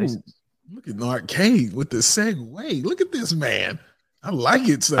at Pins and Aces? Look at the arcade with the segue. Look at this man. I like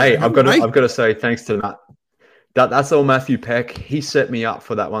it. So hey, I've got to say thanks to Matt. That's all Matthew Peck. He set me up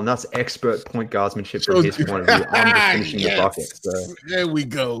for that one. That's expert point guardsmanship from his point of view. I'm just finishing the bucket. So. There we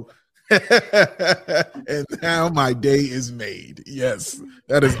go. And now my day is made. Yes,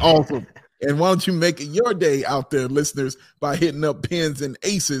 that is awesome. And why don't you make it your day out there, listeners, by hitting up Pins and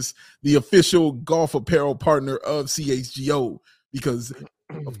Aces, the official golf apparel partner of CHGO, because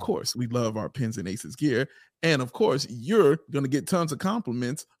of course, we love our Pins and Aces gear. And of course, you're going to get tons of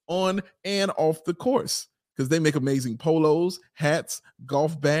compliments on and off the course because they make amazing polos, hats,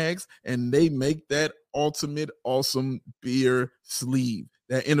 golf bags, and they make that ultimate awesome beer sleeve,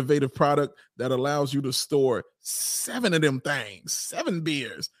 that innovative product that allows you to store 7 of them things, 7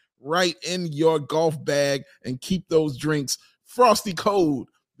 beers right in your golf bag and keep those drinks frosty cold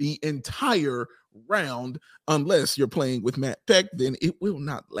the entire round. Unless you're playing with Matt Peck, then it will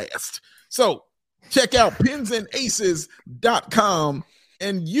not last. So check out pinsandaces.com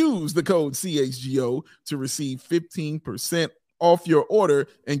and use the code CHGO to receive 15% off your order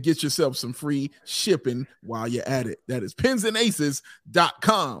and get yourself some free shipping while you're at it. That is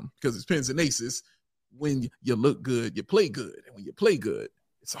pinsandaces.com, because it's Pins and Aces. When you look good, you play good. And when you play good,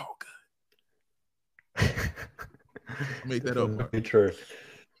 it's all good. Make that up. True.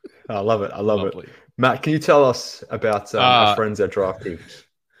 I love it. I love it. Matt, can you tell us about our friends at DraftKings?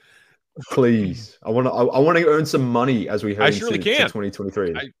 Please. I want to earn some money as we head into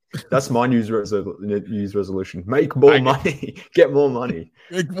 2023. That's my news resolution. Make more money. Get more money.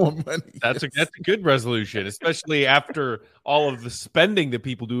 Make more money. That's a good resolution, especially after all of the spending that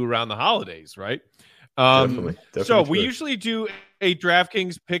people do around the holidays, right? Definitely so we usually do a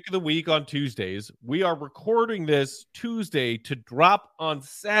DraftKings pick of the week on Tuesdays. We are recording this Tuesday to drop on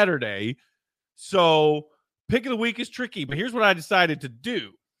Saturday. So pick of the week is tricky, but here's what I decided to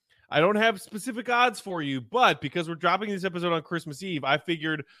do. I don't have specific odds for you, but because we're dropping this episode on Christmas Eve, I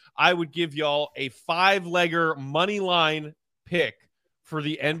figured I would give y'all a 5-legger money line pick for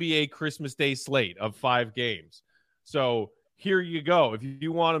the NBA Christmas Day slate of 5 games. So here you go. If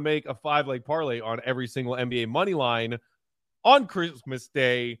you want to make a 5-leg parlay on every single NBA money line on Christmas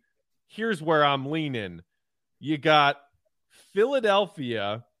Day, here's where I'm leaning. You got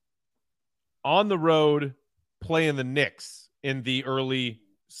Philadelphia on the road playing the Knicks in the early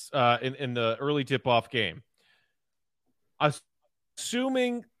in the early tip-off game.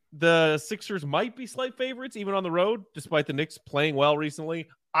 Assuming the Sixers might be slight favorites even on the road, despite the Knicks playing well recently.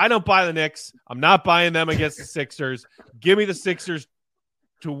 I don't buy the Knicks. I'm not buying them against the Sixers. Give me the Sixers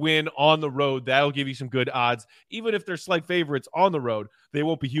to win on the road. That'll give you some good odds. Even if they're slight favorites on the road, they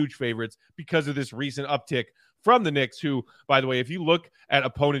won't be huge favorites because of this recent uptick from the Knicks, who, by the way, if you look at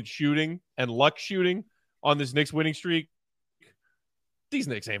opponent shooting and luck shooting on this Knicks winning streak, these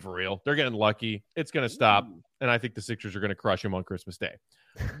Knicks ain't for real. They're getting lucky. It's going to stop, and I think the Sixers are going to crush them on Christmas Day.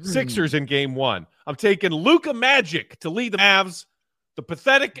 Sixers in game 1. I'm taking Luka Magic to lead the Mavs, the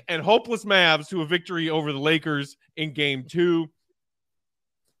pathetic and hopeless Mavs, to a victory over the Lakers in game 2.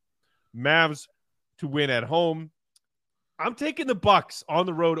 Mavs to win at home. I'm taking the Bucks on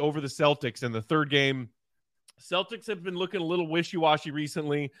the road over the Celtics in the third game. Celtics have been looking a little wishy-washy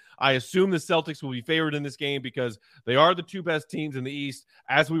recently. I assume the Celtics will be favored in this game because they are the 2 best teams in the East.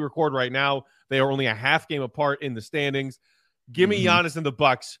 As we record right now, they are only a half game apart in the standings. Give me Giannis and the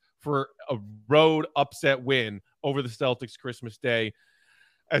Bucks for a road upset win over the Celtics Christmas Day.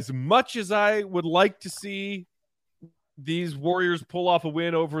 As much as I would like to see these Warriors pull off a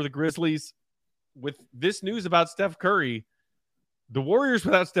win over the Grizzlies, with this news about Steph Curry, the Warriors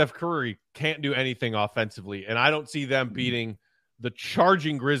without Steph Curry can't do anything offensively, and I don't see them beating the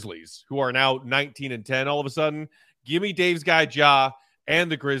charging Grizzlies, who are now 19-10 all of a sudden. Give me Dave's guy Ja and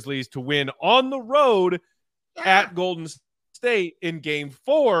the Grizzlies to win on the road at Golden State in game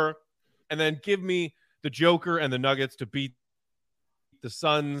 4, and then give me the Joker and the Nuggets to beat the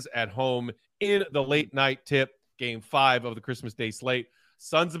Suns at home in the late night tip, game 5 of the Christmas Day slate.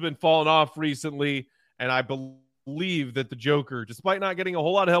 Suns have been falling off recently, and I believe that the Joker, despite not getting a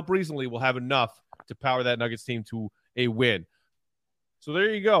whole lot of help recently, will have enough to power that Nuggets team to a win. So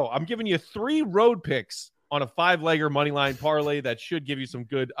there you go. I'm giving you 3 road picks on a 5-legger moneyline parlay that should give you some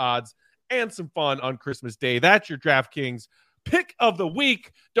good odds and some fun on Christmas Day. That's your DraftKings pick of the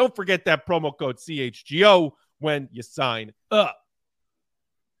week. Don't forget that promo code CHGO when you sign up.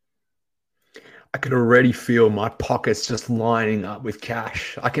 I could already feel my pockets just lining up with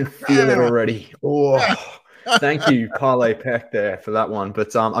cash. I can feel it already. Oh, thank you, Parlay Peck, there for that one.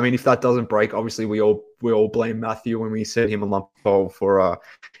 But I mean, if that doesn't break, obviously we all blame Matthew when we set him a lump goal for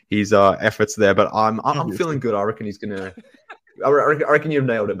his efforts there. But I'm feeling good. I reckon he's gonna. I reckon you've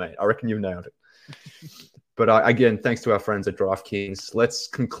nailed it, mate. I reckon you've nailed it. But again, thanks to our friends at DraftKings. Let's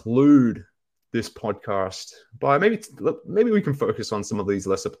conclude this podcast by maybe we can focus on some of these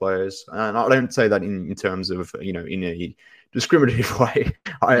lesser players. And I don't say that in terms of, in a discriminative way.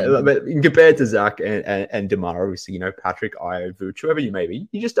 But compared to Zach and DeMar, obviously, Patrick, Vooch, whoever you may be,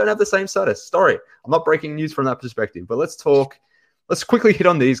 you just don't have the same status. Sorry, I'm not breaking news from that perspective. But let's quickly hit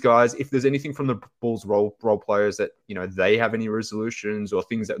on these guys. If there's anything from the Bulls role players that, they have any resolutions or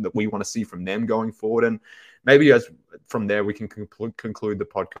things that we want to see from them going forward. And maybe from there, we can conclude the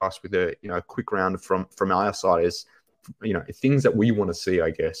podcast with a quick round from our side is, things that we want to see,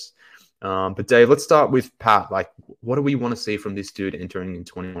 I guess. But Dave, let's start with Pat. Like, what do we want to see from this dude entering in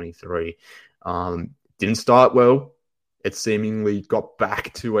 2023? Didn't start well. It seemingly got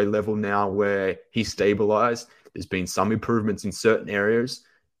back to a level now where he stabilized. There's been some improvements in certain areas,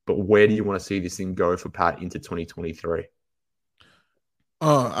 but where do you want to see this thing go for Pat into 2023?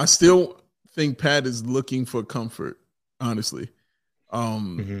 I still think Pat is looking for comfort, honestly.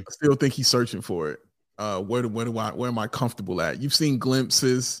 I still think he's searching for it. Where am I comfortable at? You've seen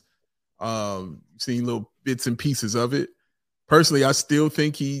glimpses, seen little bits and pieces of it. Personally, I still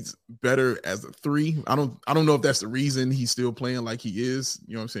think he's better as a 3. I don't know if that's the reason he's still playing like he is,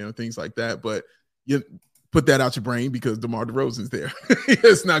 you know what I'm saying, things like that. But you put that out your brain because DeMar DeRozan's there.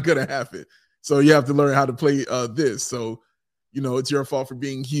 It's not going to happen. So you have to learn how to play this. So, it's your fault for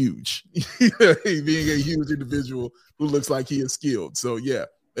being huge, being a huge individual who looks like he is skilled. So yeah,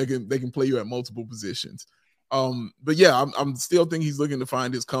 they can play you at multiple positions. But yeah, I'm still think he's looking to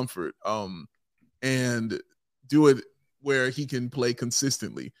find his comfort and do it where he can play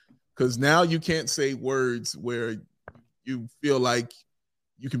consistently. Because now you can't say words where you feel like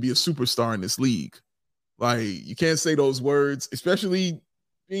you can be a superstar in this league. Like, you can't say those words, especially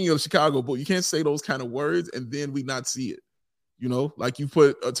being a Chicago Bull. You can't say those kind of words and then we not see it. Like you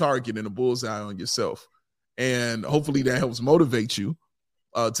put a target and a bullseye on yourself. And hopefully that helps motivate you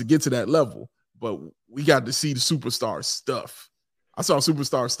to get to that level. But we got to see the superstar stuff. I saw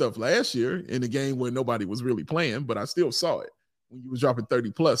superstar stuff last year in a game where nobody was really playing, but I still saw it when you was dropping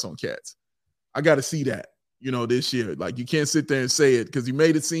 30+ on cats. I got to see that, this year. Like, you can't sit there and say it because you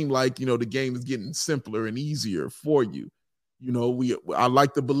made it seem like, the game is getting simpler and easier for you. I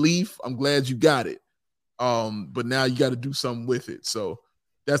like the belief. I'm glad you got it. But now you got to do something with it. So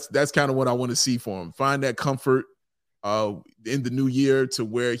that's kind of what I want to see for him. Find that comfort in the new year to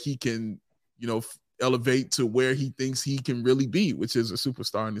where he can, elevate to where he thinks he can really be, which is a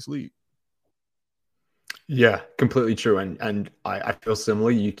superstar in this league. Yeah, completely true. And I feel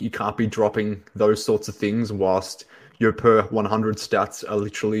similarly. You can't be dropping those sorts of things whilst your per 100 stats are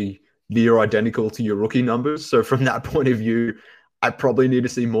literally near identical to your rookie numbers. So from that point of view, I probably need to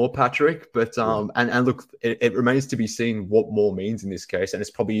see more Patrick. But and look, it remains to be seen what more means in this case, and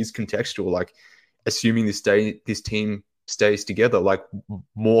it's probably is contextual. Like assuming this team stays together, like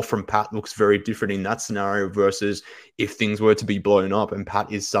more from Pat looks very different in that scenario versus if things were to be blown up and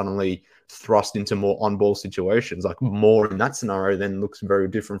Pat is suddenly thrust into more on-ball situations, like more in that scenario then looks very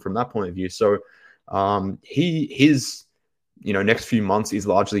different from that point of view. So his next few months is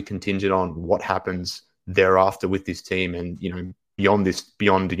largely contingent on what happens thereafter with this team, and beyond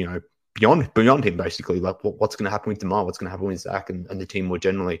him, basically, like what's going to happen with DeMar, what's going to happen with Zach and the team more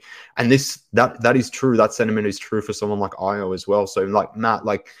generally. And that is true. That sentiment is true for someone like Ayo as well. So like Matt,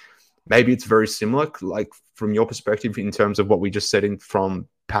 like maybe it's very similar, like from your perspective in terms of what we just said in from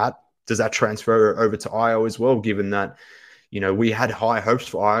Pat. Does that transfer over to Ayo as well, given that, we had high hopes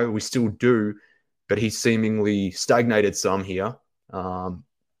for Ayo, we still do, but he's seemingly stagnated some here.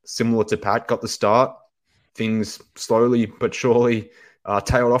 Similar to Pat, got the start. Things slowly but surely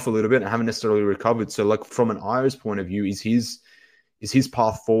tailed off a little bit and haven't necessarily recovered. So like from an Ayo's point of view, is his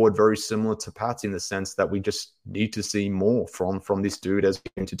path forward very similar to Pat's in the sense that we just need to see more from this dude as we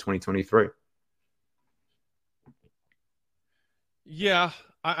get into 2023? Yeah,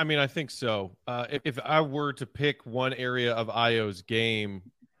 I mean, I think so. If I were to pick one area of Ayo's game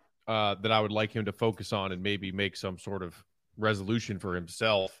that I would like him to focus on and maybe make some sort of resolution for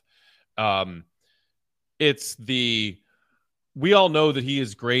himself, we all know that he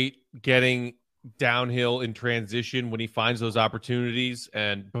is great getting downhill in transition when he finds those opportunities.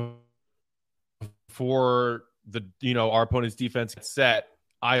 And before our opponent's defense gets set,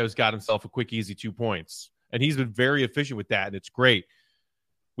 Ayo's got himself a quick, easy 2 points. And he's been very efficient with that, and it's great.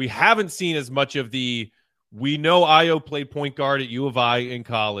 We haven't seen as much of we know Ayo played point guard at U of I in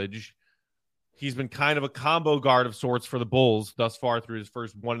college. He's been kind of a combo guard of sorts for the Bulls thus far through his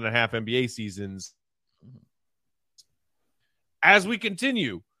first 1.5 NBA seasons. As we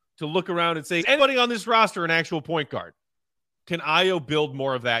continue to look around and say, is anybody on this roster an actual point guard? Can Ayo build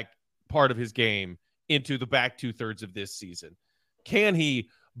more of that part of his game into the back 2/3 of this season? Can he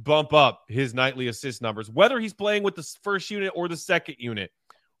bump up his nightly assist numbers, whether he's playing with the first unit or the second unit?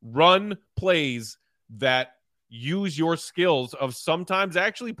 Run plays that use your skills of sometimes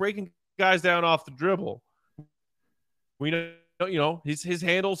actually breaking guys down off the dribble. We know, his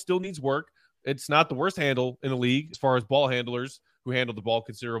handle still needs work. It's not the worst handle in the league as far as ball handlers who handle the ball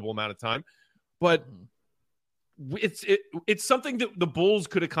considerable amount of time, but it's something that the Bulls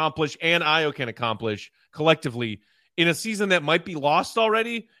could accomplish and Ayo can accomplish collectively in a season that might be lost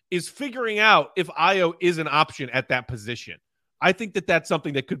already, is figuring out if Ayo is an option at that position. I think that that's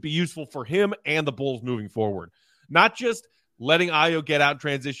something that could be useful for him and the Bulls moving forward. Not just letting Ayo get out in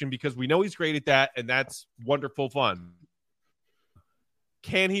transition, because we know he's great at that, and that's wonderful fun.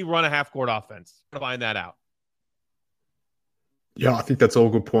 Can he run a half-court offense? Find that out. Yeah, I think that's all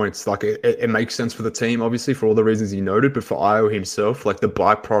good points. Like it makes sense for the team, obviously, for all the reasons you noted, but for Ayo himself, like the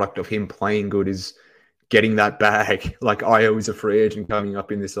byproduct of him playing good is getting that bag. Like Ayo is a free agent coming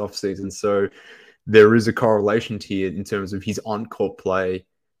up in this offseason, so there is a correlation here in terms of his on-court play,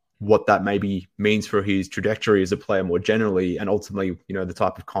 what that maybe means for his trajectory as a player more generally, and ultimately, the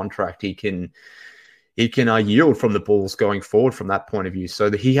type of contract he can yield from the Bulls going forward from that point of view. So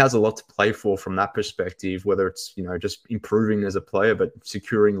he has a lot to play for from that perspective, whether it's, just improving as a player, but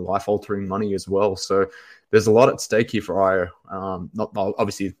securing life-altering money as well. So there's a lot at stake here for Ayo. Not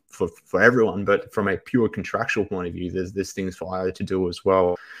obviously for everyone, but from a pure contractual point of view, there's things for Ayo to do as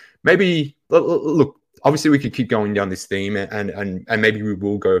well. Maybe, look, obviously we could keep going down this theme and maybe we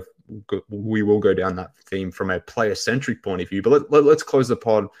will go down that theme from a player-centric point of view. But let's close the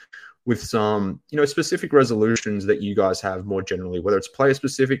pod with some, specific resolutions that you guys have more generally, whether it's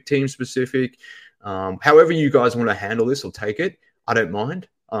player-specific, team-specific, however you guys want to handle this or take it, I don't mind.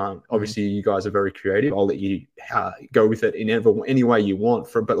 Obviously, you guys are very creative. I'll let you go with it in any way you want.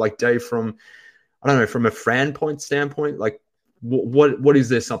 But like Dave, from a fan point standpoint, like what is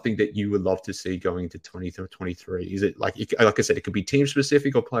there something that you would love to see going into 2023? Is it like I said, it could be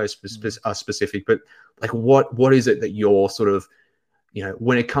team-specific or player-specific, but like what is it that you're sort of,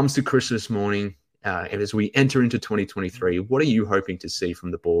 when it comes to Christmas morning, and as we enter into 2023, what are you hoping to see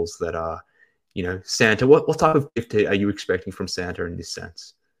from the Bulls that are, Santa? What type of gift are you expecting from Santa in this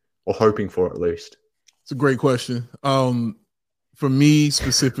sense, or hoping for at least? It's a great question. For me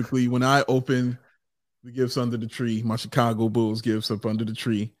specifically, when I open the gifts under the tree, my Chicago Bulls gifts up under the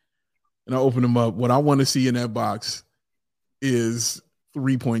tree, and I open them up, what I want to see in that box is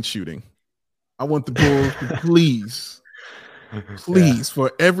 3-point shooting. I want the Bulls to please,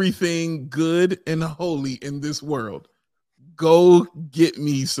 for everything good and holy in this world, Go get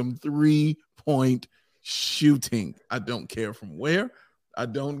me some 3-point shooting. I don't care from where. I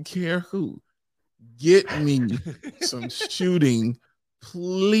don't care who. Get me some shooting,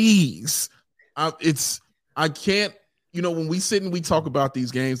 please. I can't, when we sit and we talk about these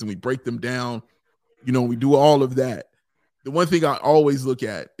games and we break them down, we do all of that. The one thing I always look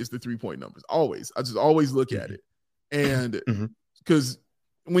at is the 3-point numbers. Always. I just always look at it. And because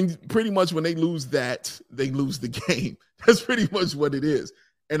when they lose that, they lose the game. That's pretty much what it is.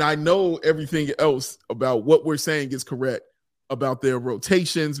 And I know everything else about what we're saying is correct, about their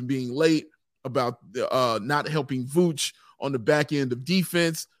rotations and being late, about not helping Vooch on the back end of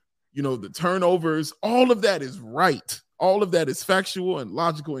defense, the turnovers. All of that is right. All of that is factual and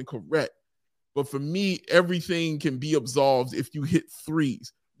logical and correct. But for me, everything can be absolved if you hit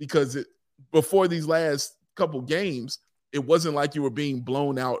threes, because before these last couple games, it wasn't like you were being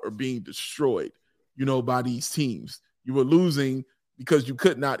blown out or being destroyed, by these teams. You were losing because you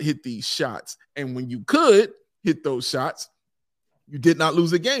could not hit these shots. And when you could hit those shots, you did not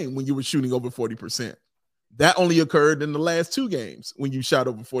lose a game when you were shooting over 40%. That only occurred in the last 2 games when you shot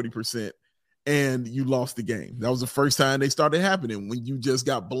over 40% and you lost the game. That was the first time they started happening, when you just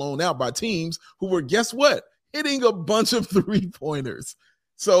got blown out by teams who were, guess what, hitting a bunch of 3-pointers.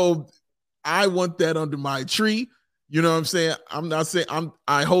 So I want that under my tree. You know what I'm saying? I'm not saying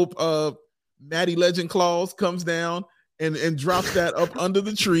I hope Maddie Legend Claus comes down and drops that up under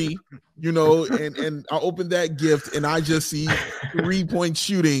the tree, and I open that gift and I just see 3-point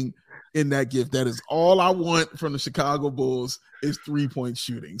shooting in that gift. That is all I want from the Chicago Bulls, is 3-point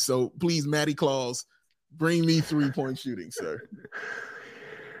shooting. So please, Maddie Claus, bring me 3-point shooting, sir.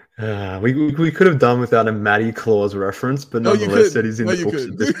 We could have done without a Matty Claus reference, but nonetheless, that is in the books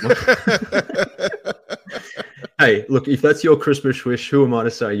at this point. Hey, look, if that's your Christmas wish, who am I to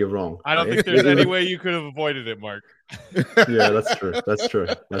say you're wrong? I don't think there's any way you could have avoided it, Mark. Yeah, that's true. That's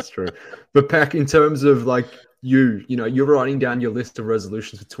true. But Pac, in terms of you're writing down your list of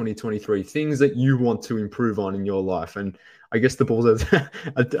resolutions for 2023, things that you want to improve on in your life. And I guess the Bulls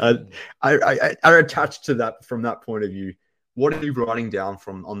are attached to that from that point of view. What are you writing down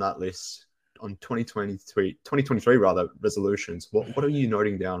on that list on 2023 rather, resolutions? What are you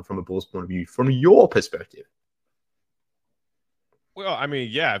noting down from a Bulls point of view, from your perspective? Well, I mean,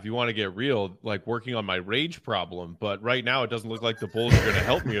 yeah, if you want to get real, like working on my rage problem. But right now, it doesn't look like the Bulls are going to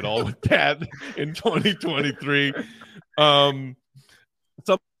help me at all with that in 2023. Something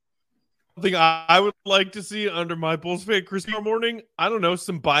I would like to see under my Bulls fan Christmas morning, I don't know,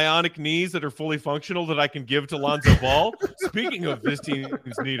 some bionic knees that are fully functional that I can give to Lonzo Ball. Speaking of this team's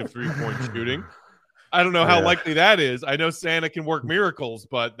need of 3-point shooting, I don't know how likely that is. I know Santa can work miracles,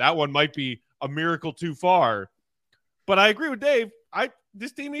 but that one might be a miracle too far. But I agree with Dave.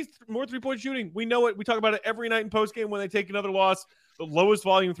 This team needs more 3-point shooting. We know it. We talk about it every night in postgame when they take another loss. The lowest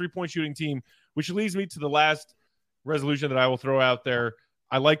volume 3-point shooting team, which leads me to the last resolution that I will throw out there.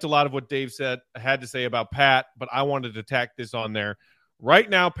 I liked a lot of what Dave had to say about Pat, but I wanted to tack this on there. Right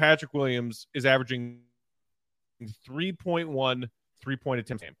now, Patrick Williams is averaging 3.1 3-point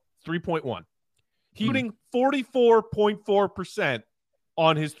attempts. 3.1. He's shooting 44.4%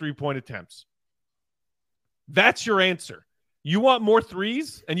 on his 3-point attempts. That's your answer. You want more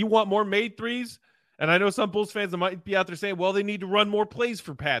threes and you want more made threes. And I know some Bulls fans that might be out there saying, well, they need to run more plays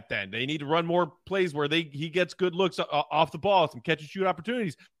for Pat then. They need to run more plays where he gets good looks off the ball, some catch and shoot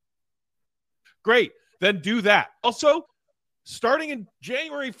opportunities. Great. Then do that. Also, starting in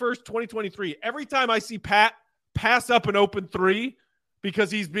January 1st, 2023, every time I see Pat pass up an open 3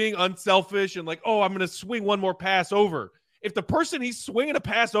 because he's being unselfish and like, oh, I'm going to swing one more pass over. If the person he's swinging a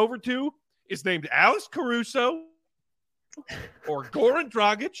pass over to is named Alex Caruso or Goran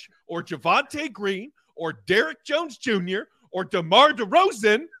Dragic or Javonte Green or Derek Jones Jr. or DeMar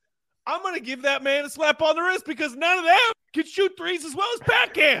DeRozan, I'm going to give that man a slap on the wrist because none of them can shoot threes as well as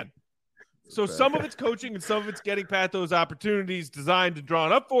Pat can. So some of it's coaching and some of it's getting Pat those opportunities designed and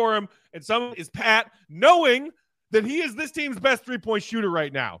drawn up for him. And some of it is Pat knowing that he is this team's best 3-point shooter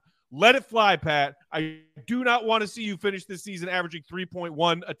right now. Let it fly, Pat. I do not want to see you finish this season averaging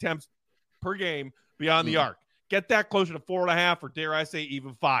 3.1 attempts per game beyond the arc. Get that closer to 4.5 or dare I say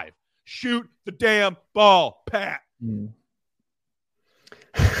even 5. Shoot the damn ball, Pat.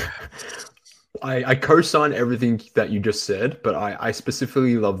 I co-sign everything that you just said, but I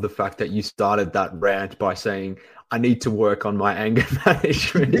specifically love the fact that you started that rant by saying, I need to work on my anger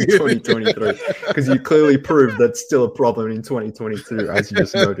management in 2023, because you clearly proved that's still a problem in 2022, as you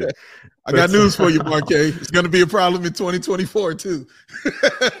just noted. I got news for you, Marquet. It's going to be a problem in 2024, too.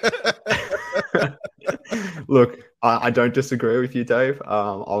 Look, I don't disagree with you, Dave.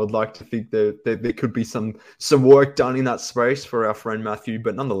 I would like to think that there could be some work done in that space for our friend Matthew,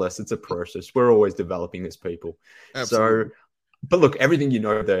 but nonetheless, it's a process. We're always developing as people. Absolutely. So, but look, everything you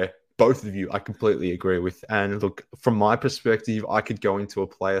know there, both of you, I completely agree with. And look, from my perspective, I could go into a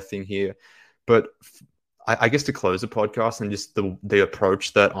player thing here, but I guess to close the podcast and just the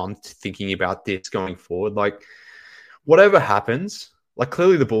approach that I'm thinking about this going forward, like whatever happens, like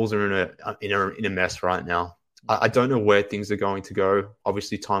clearly the Bulls are in a mess right now. I don't know where things are going to go.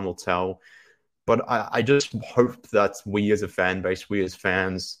 Obviously, time will tell. But I just hope that we as a fan base, we as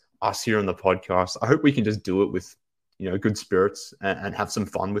fans, us here on the podcast, I hope we can just do it with, good spirits and have some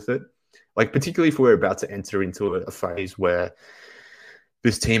fun with it. Like, particularly if we're about to enter into a phase where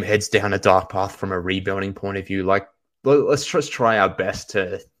this team heads down a dark path from a rebuilding point of view. Like, let's just try our best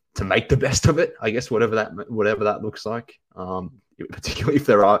to make the best of it, I guess, whatever that looks like. Particularly if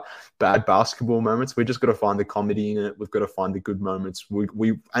there are bad basketball moments, we just got to find the comedy in it. We've got to find the good moments.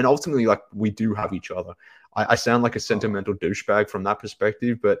 And ultimately, like, we do have each other. I sound like a sentimental douchebag from that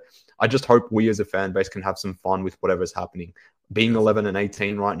perspective, but I just hope we as a fan base can have some fun with whatever's happening. Being 11 and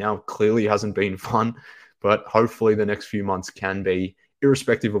 18 right now clearly hasn't been fun, but hopefully the next few months can be,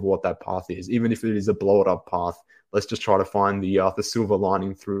 irrespective of what that path is. Even if it is a blow it up path, let's just try to find the silver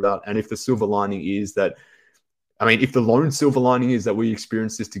lining through that. And if the silver lining is that, if the lone silver lining is that we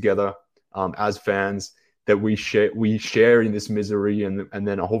experience this together as fans, that we share in this misery, and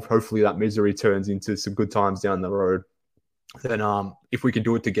then hopefully that misery turns into some good times down the road, then if we can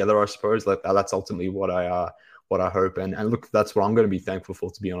do it together, I suppose that's ultimately what I hope. And look, that's what I'm going to be thankful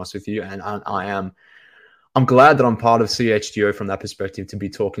for, to be honest with you. And I'm glad that I'm part of CHGO from that perspective, to be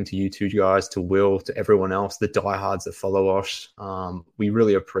talking to you two guys, to Will, to everyone else, the diehards that follow us. We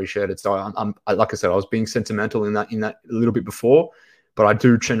really appreciate it. So I'm like I said, I was being sentimental in that a little bit before, but I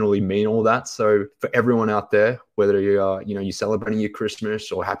do generally mean all that. So for everyone out there, whether you're you're celebrating your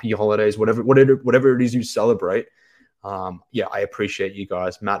Christmas or happy holidays, whatever it is you celebrate, I appreciate you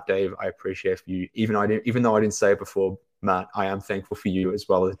guys. Matt, Dave, I appreciate you. Even though I didn't say it before, Matt, I am thankful for you as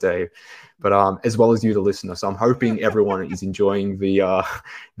well as Dave, but as well as you, the listener. So I'm hoping everyone is enjoying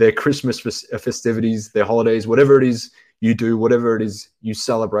their Christmas festivities, their holidays, whatever it is you do, whatever it is you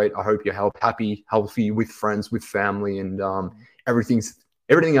celebrate. I hope you're happy, healthy, with friends, with family, and everything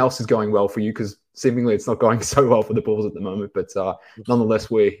else is going well for you, because seemingly it's not going so well for the Bulls at the moment. But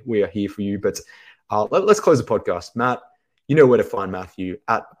nonetheless, we are here for you. But let's close the podcast. Matt, you know where to find Matthew,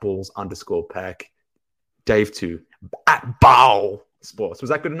 at Bulls_pack. Dave too, at Bow Sports.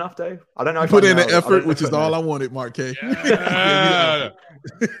 Was that good enough, Dave? I don't know. Put in the effort, which is all I wanted, Mark K. Yeah.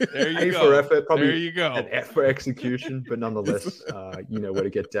 There you go. For effort, probably there you go. An F for execution, but nonetheless, you know where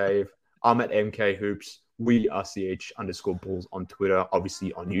to get Dave. I'm at MK Hoops. We are CH_Bulls on Twitter,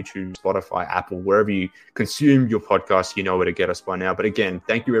 obviously on YouTube, Spotify, Apple, wherever you consume your podcast, you know where to get us by now. But again,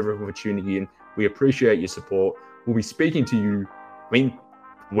 thank you everyone for tuning in. We appreciate your support. We'll be speaking to you.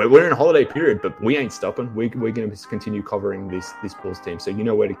 We're in a holiday period, but we ain't stopping. We're going to continue covering this Bulls team. So you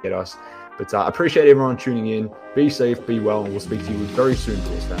know where to get us. But I appreciate everyone tuning in. Be safe, be well, and we'll speak to you very soon,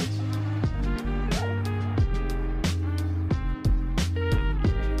 Bulls fans.